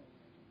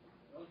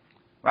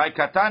 Right?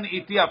 Katan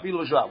iti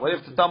afilu b'Shabbat. What do you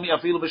have to tell me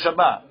afilu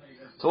b'Shabbat?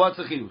 So what's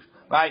the chidush?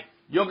 Right?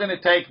 You're going to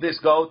take this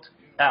goat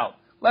out.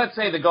 Let's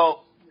say the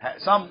goat,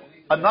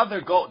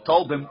 another goat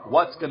told him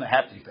what's going to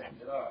happen to him.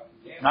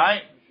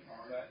 Right?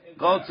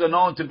 Goats are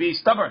known to be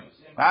stubborn.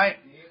 Right?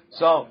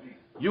 So,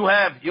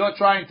 you're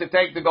trying to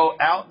take the goat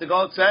out. The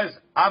goat says,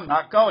 I'm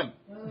not going.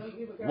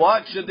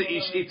 What should the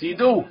ish iti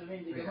do?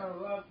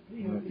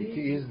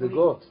 Iti is the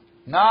goat.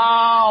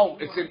 No,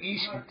 it's an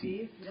ish.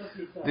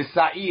 The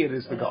sa'ir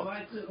is the goat.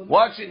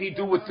 What should he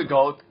do with the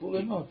goat? Pull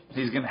him out.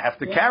 He's going to have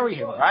to carry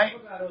him, right?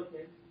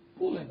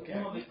 Pull him.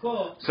 Carry.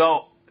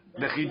 So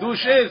the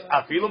chidush is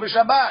afilu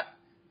b'Shabbat.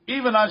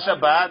 Even on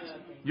Shabbat,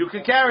 you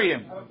can carry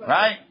him,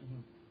 right?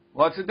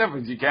 What's the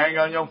difference? You carrying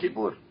on Yom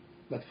Kippur,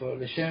 But for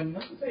the Shem,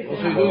 also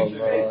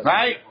doing.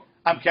 right?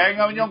 I'm carrying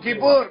on Yom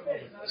Kippur.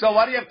 So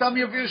why do you have to tell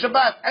me afilu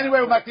Shabbat? Anyway,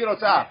 Maktir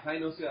Otzah.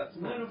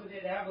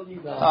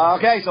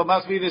 Okay, so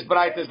must be this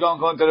bright is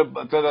going to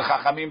the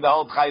Chachamim. The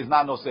whole Chai is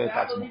not no say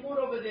that's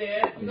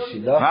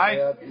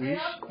right.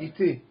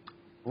 Iti.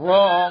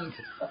 Wrong.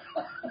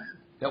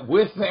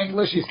 With the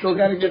English, you still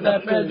got to get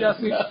that bad,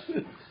 Jesse.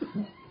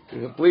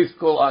 Please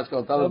call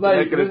Ashkel. Tell them to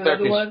make it in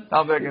Turkish.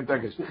 Tell them to make it in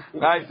Turkish.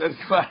 Right?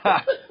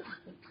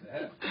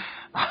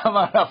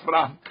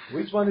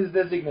 Which one is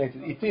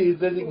designated? Iti is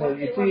designated.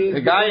 Iti is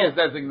the guy is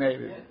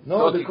designated.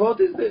 No, the coat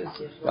is this.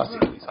 Yossi,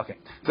 please. Okay.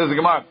 Says the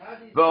Gemara.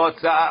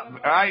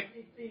 Right?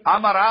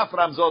 Amar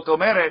Afram zot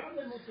omeret.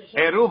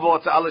 Eru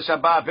v'otza al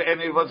Shabbat ve'en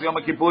v'otza Yom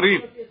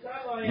Kippurim.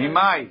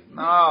 Nimai.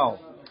 No.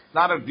 It's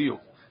not a view.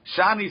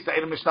 Shani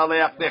sa'ir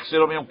mishtaleach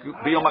nechshero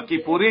b'Yom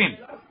Kippurim.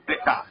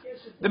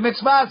 The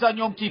mitzvah is on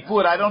Yom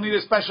Kippur. I don't need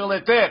a special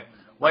letter.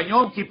 When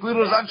Yom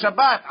Kippur is on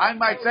Shabbat, I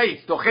might say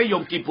it's Tochei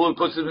Yom Kippur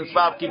because it's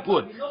mitzvah of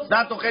Kippur. It's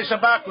not Tochei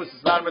Shabbat because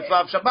it's not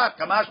mitzvah of Shabbat.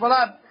 Kamash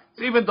Malan.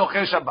 It's even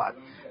Tochei Shabbat.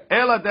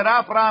 Ela de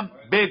Rafram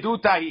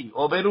bedutahi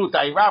or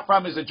berutahi.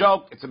 Rafram is a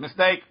joke. It's a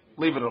mistake.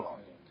 Leave it alone.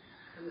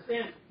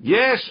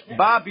 Yesh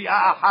ba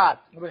bi'ah ahad.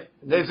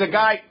 There's a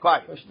guy.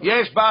 Quiet.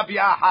 Yesh ba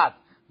bi'ah ahad.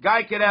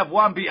 Guy can have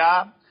one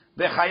bi'ah.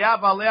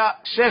 Bechayav alea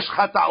shesh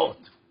chataot.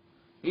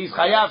 He's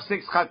chayav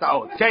 6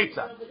 chataot.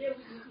 Keitza.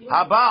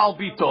 Haba al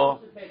bito.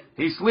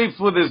 He sleeps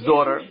with his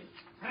daughter.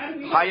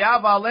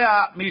 Chayav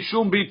alea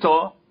mishum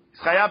bito.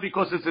 It's chayav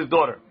because it's his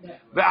daughter.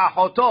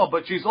 Ve'achoto,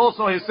 but she's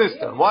also his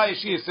sister. Why is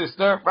she his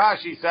sister?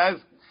 Rashi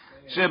says,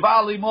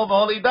 Sheba limo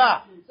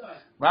v'holida.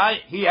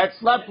 Right? He had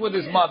slept with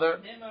his mother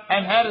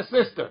and had a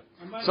sister.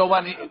 So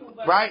when he,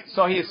 right?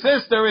 So his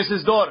sister is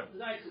his daughter.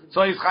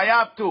 So he's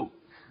chayav too.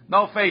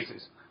 No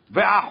faces.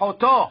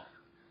 Ve'achoto.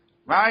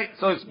 Right?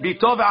 So it's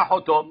bito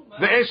ve'achoto.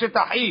 Ve'eshet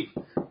achiv.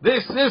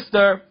 This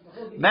sister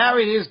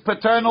married his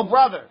paternal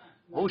brother,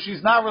 who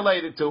she's not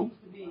related to.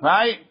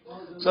 Right?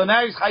 So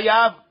now he's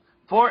chayav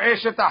for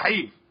eshet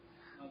achiv.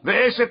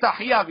 Ve'eshet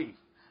achiv.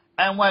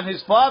 And when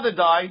his father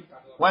died,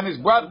 when his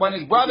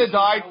brother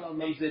died,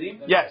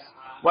 yes,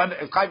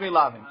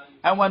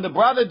 and when the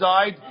brother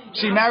died,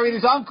 she married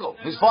his uncle,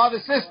 his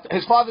father's sister,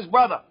 his father's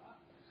brother.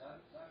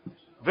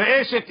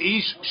 Ve'eshet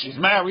ish, she's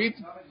married.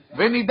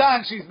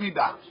 Ve'nidan, she's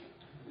nidan.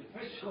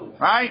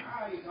 Right?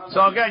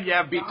 So again, you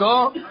have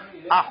bito,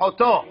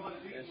 achoto,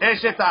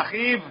 eshet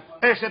achiv,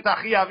 eshet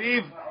achi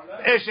aviv,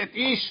 eshet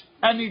ish,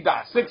 and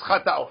nidan. 6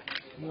 chataot.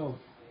 No.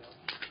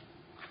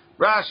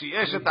 Rashi,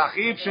 eshet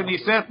achiv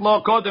sheniset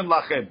lo kodem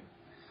lachem.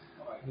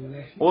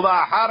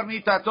 ולאחר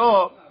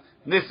מיתתו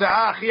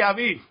נשאה אחי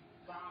אביו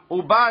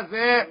ובא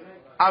זה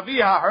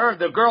אביה, her,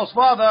 the girl's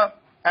father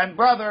and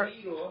brother,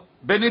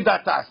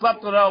 בנידתה.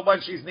 Slept with her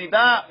when she's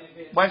nida,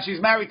 when she's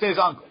married to his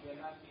uncle.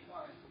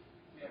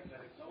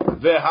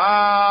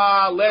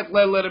 let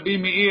Rabbi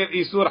Meir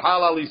isur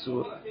halal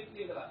isur.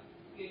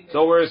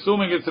 So we're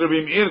assuming it's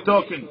Rabbi Meir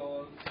talking.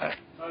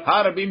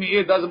 Rabbi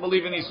Meir doesn't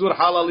believe in isur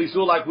halal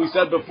isur like we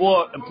said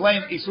before. In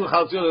plain isur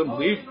halal isur doesn't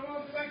believe.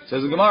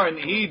 Says the Gemara, and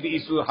he the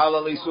isur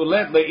halal isur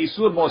let le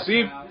isur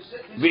mosif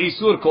the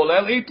isur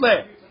kolel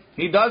itle.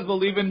 He does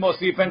believe in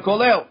mosif and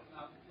kolel.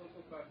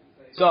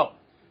 So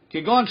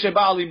kigon sheba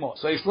alimo.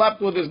 So he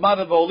slept with his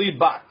mother v'olid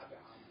bat.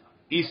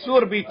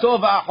 Isur bito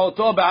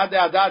v'achoto b'ade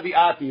adadi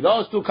ati.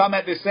 Those two come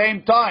at the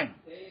same time.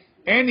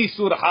 And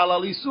isur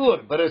halal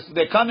isur, but if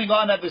they're coming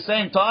on at the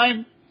same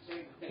time,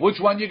 which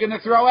one you're going to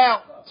throw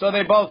out? So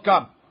they both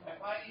come.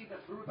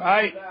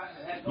 Right?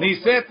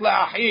 Niset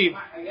la'achiv,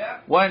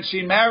 when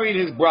she married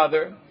his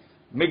brother,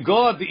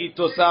 migod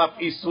itosaf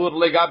isur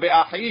legabe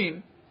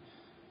achim,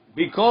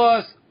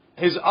 because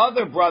his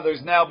other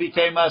brothers now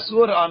became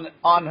asur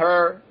on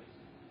her,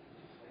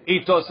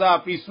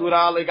 itosaf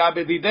isura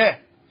legabe dideh.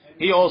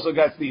 He also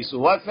gets the isur.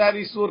 What's that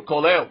isur?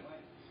 Kolel.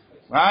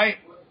 Right?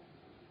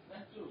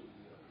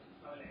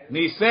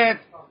 Niset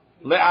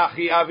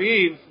le'achi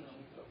aviv.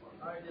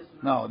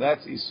 No,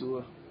 that's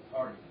isur.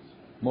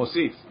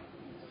 Mosif.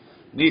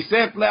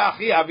 Niset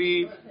le'achi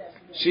aviv,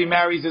 she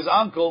marries his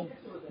uncle.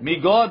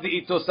 Migod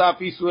itosaf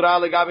isura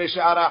legabe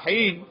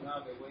she'arachin.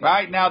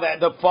 Right now,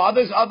 the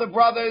father's other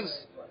brothers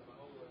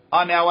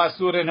are now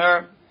asur in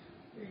her,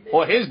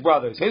 or his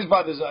brothers. His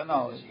brothers are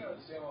no.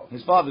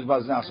 His father's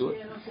brothers now asur.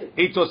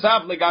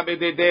 Itosaf legabe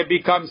dede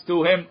becomes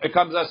to him. It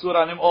comes asur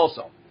on him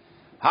also.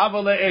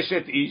 Havale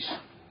eshet ish,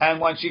 and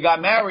when she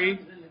got married,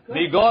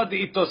 migod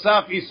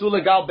itosaf isu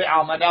legal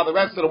be'alma. Now the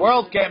rest of the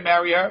world can't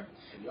marry her.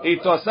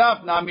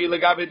 Itosaf nami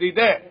legabe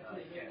dideh.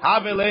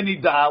 Havele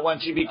nida, when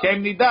she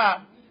became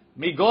nida,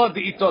 migod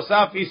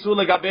itosaf isu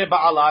legabe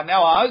ba'ala.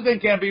 Now her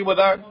husband can't be with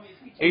her.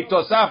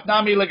 Itosaf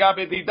nami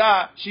legabe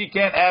dida, she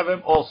can't have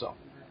him also.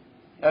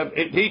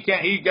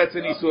 He gets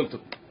an isur too.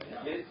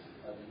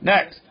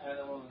 Next,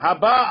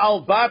 haba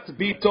al bat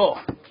bito.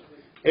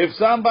 If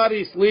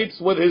somebody sleeps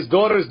with his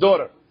daughter's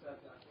daughter,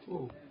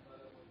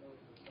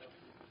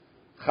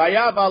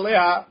 chayav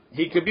aleha,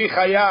 he could be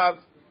chayav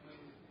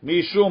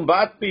mishum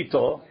bat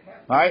bito.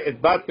 Right? It's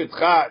bat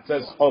bitcha. It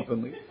says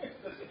openly.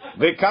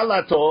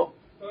 V'kalato.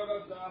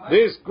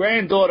 This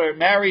granddaughter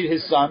married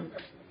his son,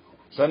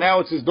 so now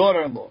it's his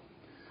daughter-in-law.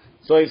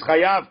 So he's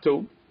chayav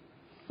too,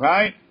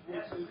 right?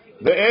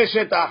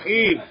 Ve'eshet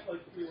achiv,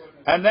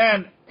 and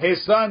then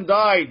his son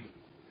died,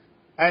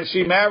 and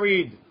she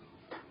married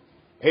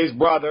his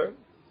brother.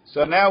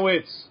 So now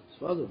it's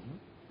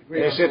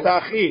eshet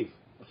achiv.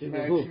 She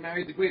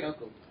married the great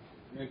uncle.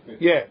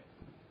 Yeah,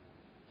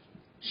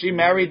 she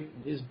married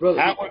his brother,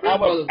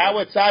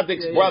 our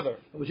tzaddik's brother,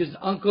 which is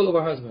uncle of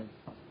her husband.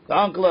 the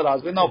uncle of the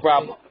husband. No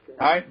problem,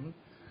 right?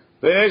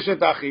 Ve'eshet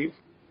achiv,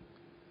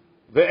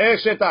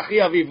 ve'eshet achi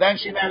aviv. Then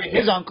she married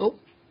his uncle.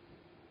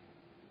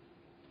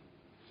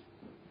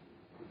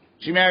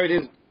 She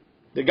married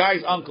the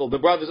guy's uncle, the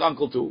brother's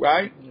uncle too,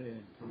 right?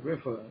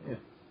 Grandfather, yeah.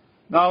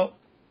 Now,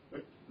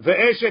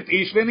 ve'eshet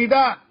ish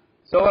v'nida.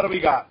 So what do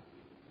we got?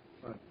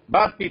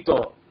 Bat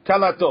pito,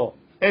 kalato,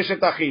 eshet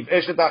achiv,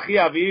 eshet achi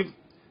aviv,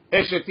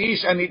 eshet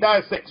ish, and nida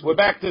is 6. We're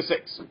back to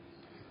 6.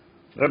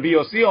 Rabbi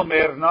Yossi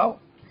Omer, no?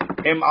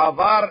 Im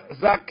avar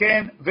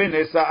zaken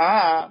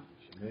v'nesa'a.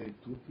 She married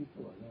 2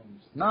 people.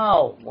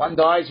 No, one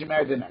died, she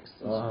married the next.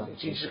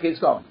 She keeps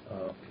going.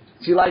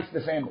 She likes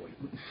the family,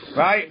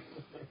 right?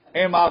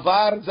 Im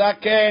avar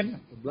zaken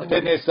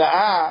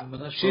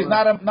v'nesa'a. She's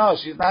not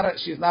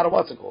a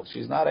what's it called?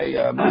 She's not a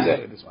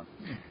muzer, this one.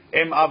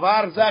 Im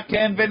avar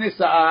zaken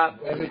v'nesa'a.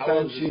 Every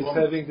time she's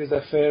having this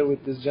affair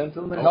with this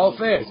gentleman? No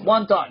affairs,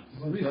 one time.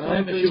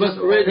 She was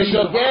already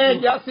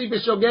B'shogeg, Yossi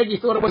B'shogeg, he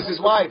thought it was his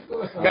wife.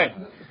 Okay.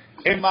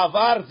 Im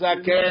avar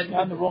zaken.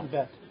 On the wrong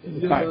bet.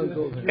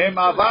 Im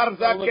avar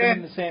Living in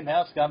zaken. the same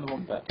house, got on the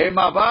wrong bet. Im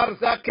avar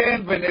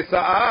zaken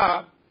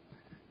v'nesa'a.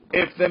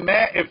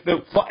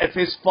 If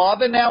his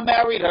father now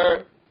married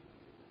her,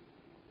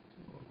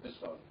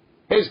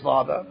 his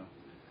father,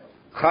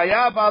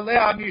 chayav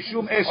alea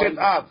mishum eshet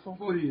av.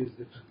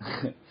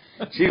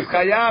 She's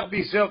chayav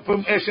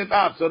from eshet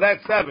av, so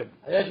that's 7.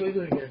 What are you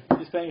doing here?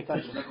 He's paying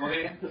attention.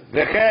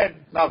 V'chen,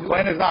 no,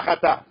 Kohen is not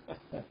chata.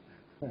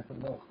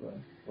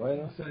 Why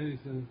not?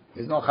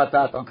 There's no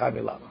chatat on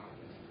Chavilah.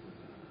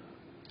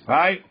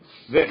 Right?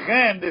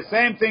 V'chen, the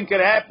same thing could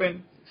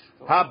happen.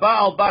 Haba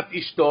al bat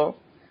ishto,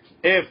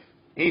 if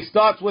he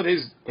starts with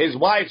his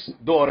wife's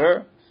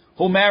daughter,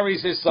 who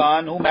marries his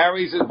son, who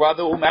marries his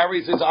brother, who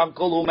marries his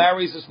uncle, who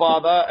marries his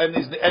father, and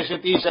his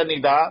eshet isha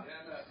nida,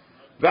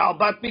 ve'al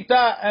bat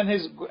pita, and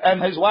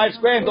his wife's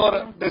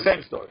granddaughter, the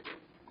same story.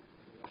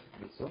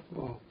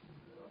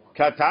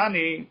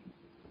 Katani,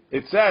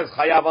 it says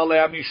chayav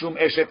alei mishum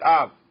eshet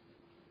av.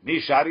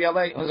 Mishari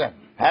alei.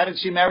 How did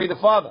she marry the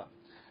father?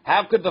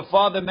 How could the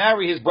father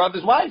marry his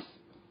brother's wife?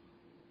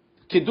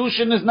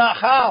 Kiddushin is not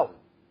chal.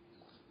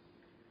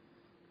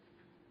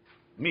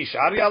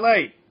 Mishari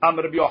alei.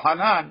 Amr Rabbi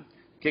Yochanan.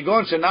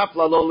 Kegon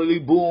shenafla lo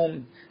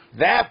lilibum.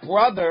 That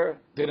brother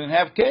didn't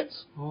have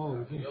kids.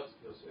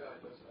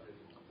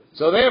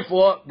 So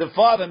therefore, the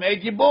father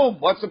made yibum.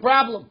 What's the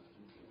problem?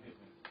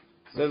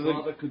 The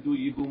father could do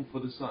yibum for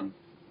the son.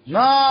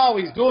 No,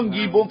 he's doing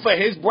yibum for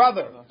his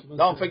brother.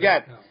 Don't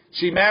forget,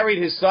 she married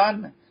his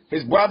son,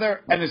 his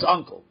brother, and his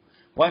uncle.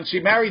 When she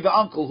married the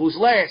uncle, who's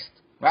last,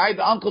 right?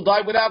 The uncle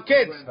died without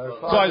kids,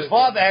 so his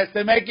father has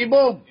to make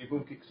yibum.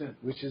 Yibum kicks in.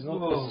 Which is not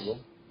possible.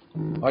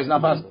 Oh, it's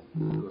not possible.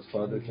 Because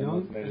father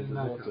cannot marry the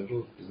daughter.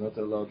 He's not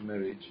allowed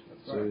marriage.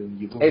 So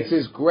It's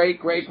his great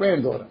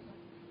granddaughter.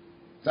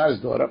 It's not his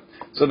daughter.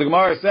 So the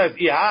Gemara says,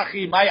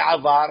 "Ihachi may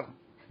avar."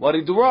 What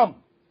did he do wrong?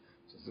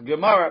 So the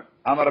Gemara,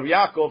 Amar Rav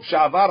Yaakov,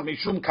 "Shavar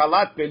mishum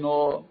kalat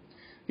beno."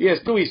 He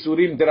has 2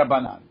 isurim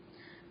derabanan.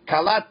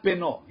 Kalat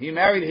beno. He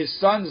married his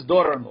son's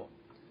daughter-in-law.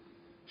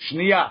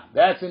 Shniya.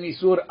 That's an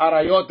isur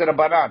arayot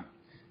derabanan.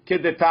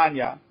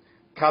 Kedetanya.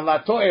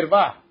 Kalato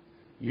erva.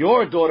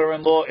 Your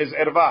daughter-in-law is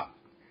erva.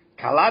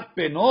 Kalat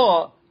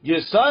beno.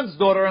 Your son's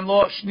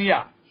daughter-in-law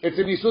shniya. It's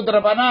an isur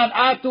derabanan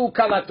atu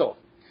kalato.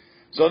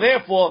 So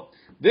therefore,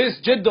 this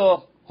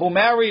Jiddo who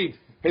married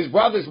his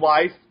brother's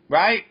wife,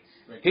 right?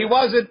 He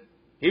wasn't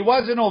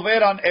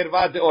over on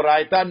erva de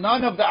oraita.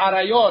 None of the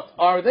arayot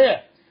are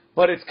there,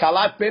 but it's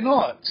kalat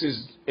beno.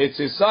 It's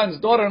his son's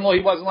daughter-in-law.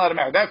 He wasn't allowed to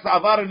marry. That's the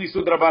avar and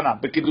isud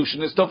rabanan. The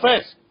kiddushin is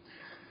tofes.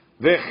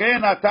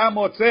 V'chen ata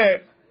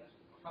motzeh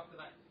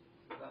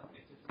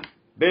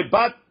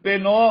bebat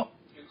beno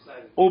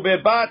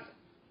ubebat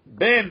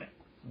ben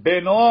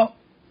beno.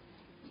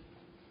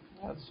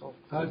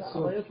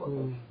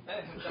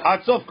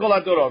 Atzof kol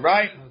adoro,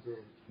 right?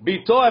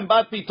 Bito and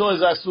bat bito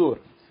is asur,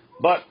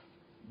 but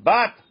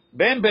bat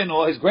ben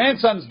beno, his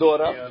grandson's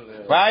daughter,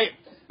 right?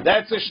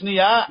 That's a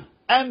shniya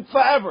and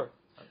forever.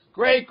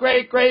 Great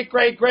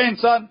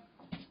grandson.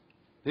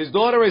 His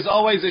daughter is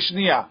always a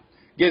shniya.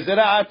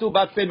 Gezerah atu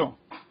bat beno.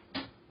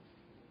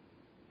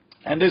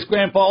 And this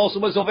grandpa also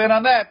was over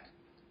on that.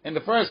 In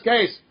the first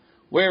case,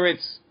 where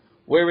it's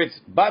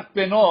bat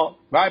beno,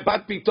 right?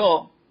 Bat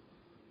bito.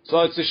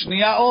 So it's a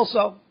shniya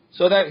also.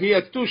 So that he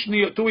has two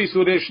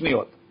isurim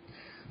shniyot.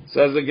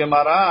 Says the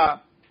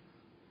Gemara,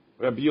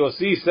 Rabbi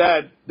Yossi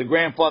said the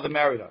grandfather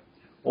married her.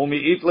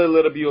 Umi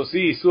itle Rabbi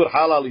Yossi isur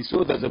halal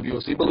isur. Does Rabbi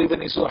Yossi believe in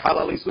isur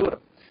halal isur?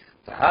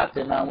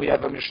 Now we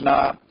have a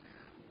Mishnah.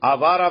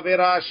 Avar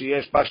avera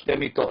sheyesh pashte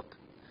mitot.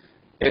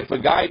 If a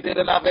guy did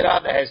an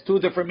avera that has two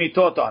different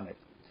mitot on it,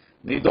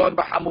 nidon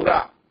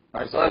b'hamura.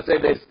 Right, so let's say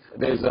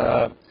there's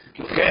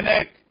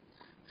chenek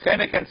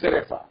and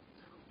serefa,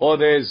 or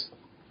there's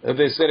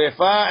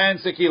serefa and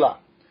sekila.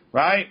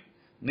 Right?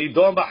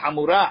 Nidon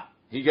b'hamura.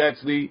 He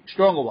gets the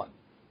stronger one.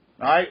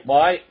 Right?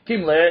 Why?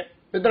 Kimle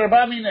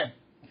b'drabamine.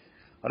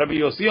 Rabbi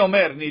Yossi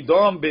Omer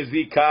nidon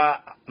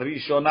bezika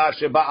rishona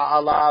sheba'a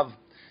alav.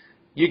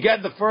 You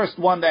get the first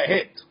one that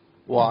hit.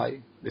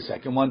 Why? The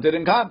second one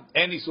didn't come.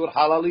 Any sur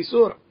halal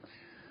isur.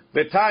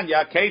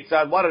 Betanya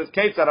Ketzad. What is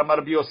Ketzad? Amar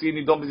Rabbi Yossi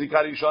nidon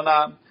bezika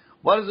rishona.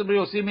 What does Rabbi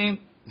Yossi mean?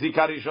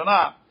 Zika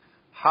rishona.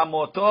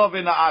 Hamoto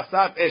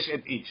v'na'asat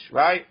eshet ish.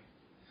 Right?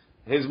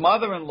 His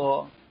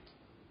mother-in-law.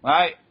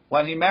 Right?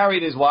 When he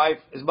married his wife,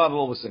 his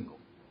mother-in-law was single.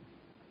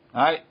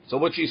 Right? So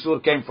which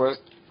isur came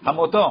first?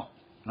 Hamoto.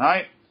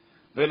 Right?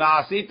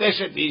 V'na'asit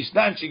eshet ish.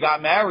 Then she got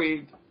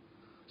married.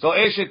 So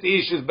eshet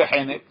ish is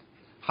behenet.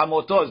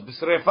 Hamoto is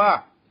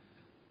b'srefa.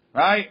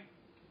 Right?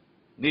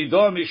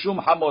 Nidor mishum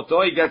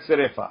hamoto, he gets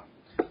serefa.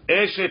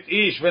 Eshet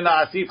ish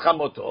v'na'asit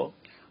hamoto.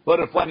 But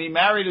if when he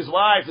married his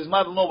wife, his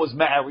mother-in-law was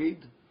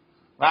married,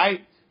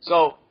 right?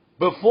 So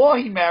before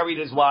he married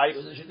his wife,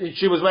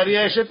 she was ready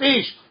eshet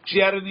ish. She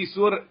had an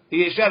isur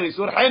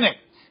chenek.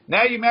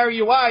 Now you marry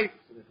your wife,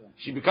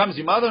 she becomes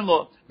your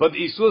mother-in-law, but the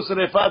isur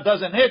serefa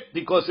doesn't hit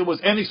because it was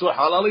an isur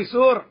halal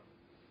isur.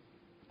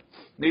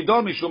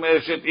 Nidor mishum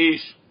eshet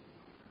ish.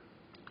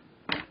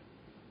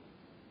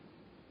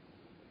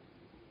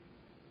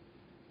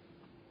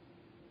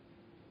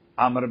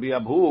 Amar Rabbi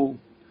Abhu,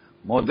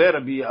 Modeh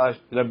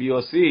Rabbi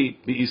Yossi,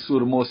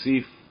 Isur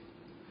Mosif.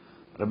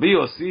 Rabbi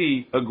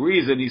Yossi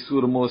agrees in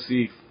Isur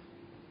Mosif.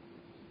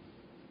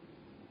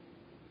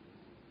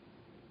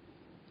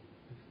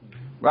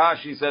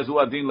 Rashi says, Hu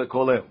adin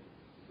lekolel.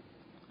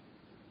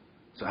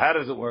 So how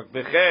does it work?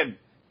 V'chen,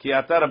 ki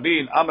ata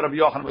Rabin, Am Rabbi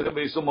Yochanan, v'chen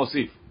Isur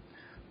Mosif.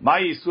 Ma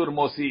Isur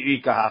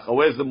Mosif ikahacha.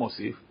 Where's the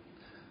Mosif?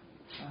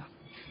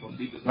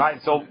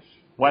 Right, so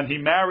when he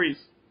marries,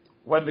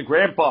 when the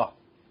grandpa,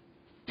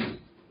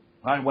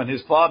 right, when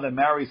his father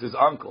marries his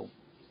uncle's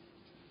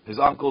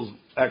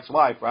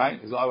ex-wife, right,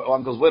 his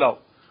uncle's widow,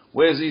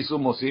 where's Isur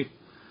Mosif?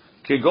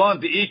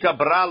 Kigon di'ika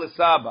bra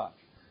l'saba.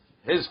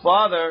 His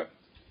father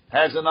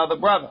has another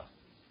brother.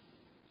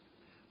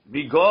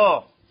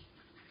 Vigo.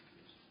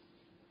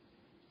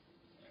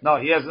 No,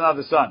 he has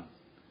another son.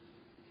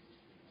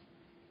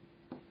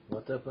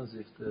 What happens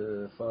if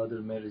the father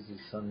marries his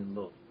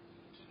son-in-law?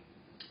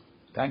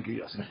 Thank you,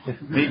 Yosef.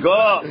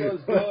 Migod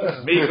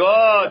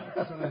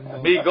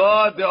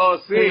the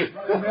Osif.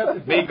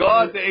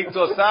 Migod the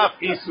Iktosaf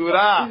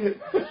Isura.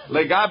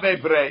 Legabe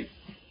Brei.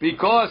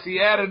 Because he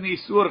had an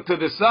Isur to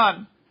the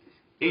son,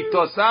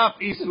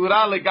 Iktosaf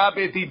Isura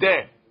legabe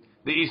Tideh.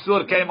 The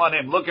Isur came on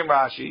him. Look in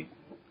Rashi.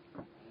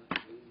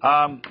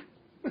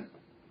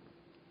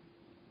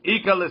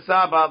 Ika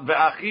lesaba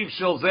ve'achiv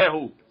shel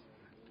zehu.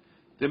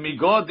 The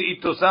Migod the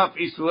Iktosaf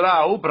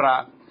Isura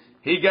Ubra.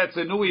 He gets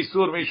a new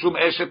Isur Mishum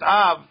Eshet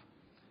Av.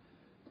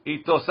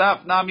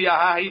 Itosaf Nam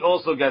Yaha, he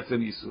also gets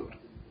an Isur.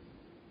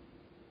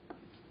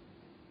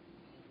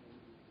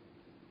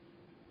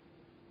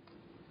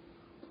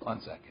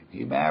 One second.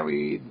 He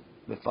married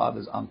the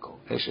father's uncle,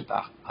 Eshet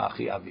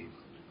Achi Aviv.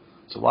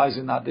 So why is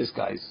it not this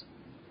guy's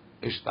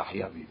Eshet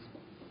Achi Aviv?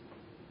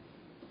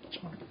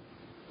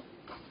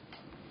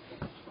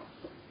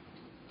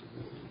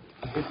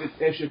 If it's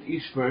eshet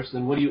ish first,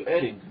 then what are you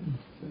adding?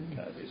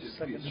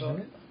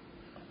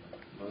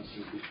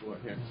 Before.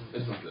 Here,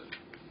 this one's it.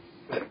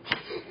 Here.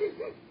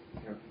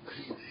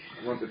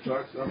 You want the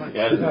charts? Yeah, I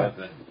have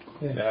that.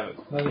 Yeah.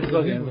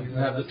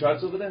 Have the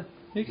charts over there?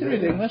 You can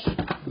read English.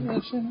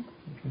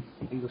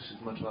 English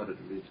is much harder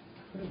to read.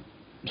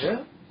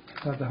 Yeah?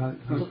 I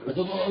don't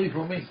know only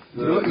for me.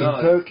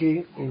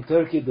 In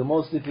Turkey, the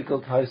most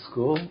difficult high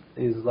school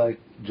is like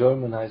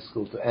German high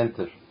school to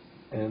enter.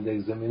 And the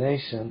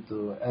examination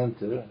to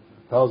enter,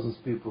 thousands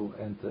of people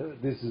enter,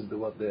 this is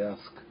what they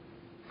ask.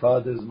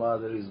 Father's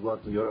mother is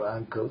what? Your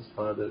uncle's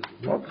father.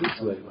 Not this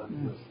way, but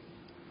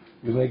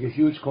you make a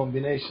huge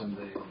combination.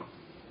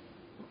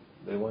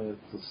 They want you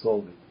to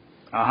solve it.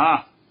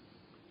 Aha.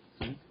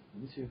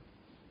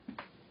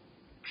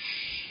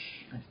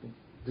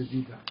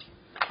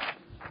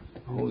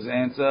 Whose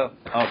answer?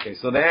 Okay,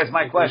 so there's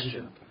my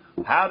question.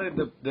 How did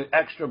the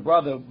extra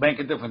brother make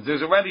a difference?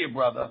 There's already a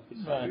brother,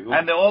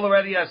 and they're all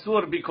already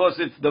asur because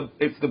it's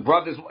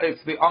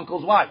the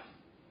uncle's wife.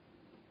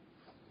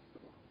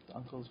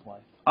 Uncle's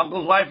wife.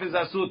 Uncle's wife is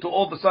asur to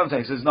all the sons.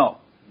 He says no.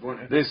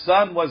 The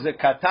son was a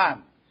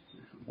katan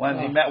when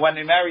he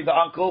married the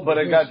uncle, but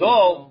a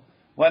gadol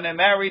when he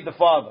married the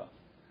father.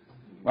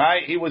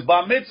 Right? He was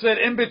bar mitzvah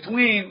in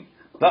between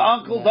the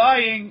uncle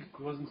dying.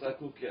 He wasn't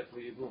zakuk yet for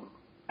Yibum.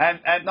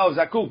 And no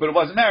zakuk, but it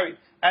wasn't married.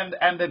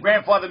 and the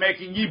grandfather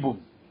making yibum.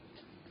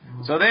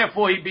 So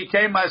therefore, he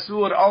became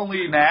asur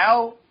only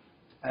now,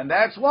 and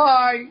that's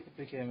why It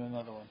became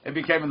another one. it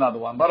became another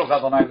one. Baruch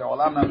Adonai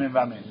le'olam, amen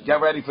v'amen. Get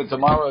ready for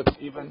tomorrow. It's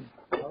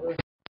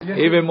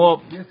even more.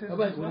 When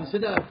you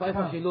said 5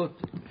 achilot,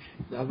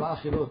 4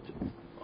 achilot,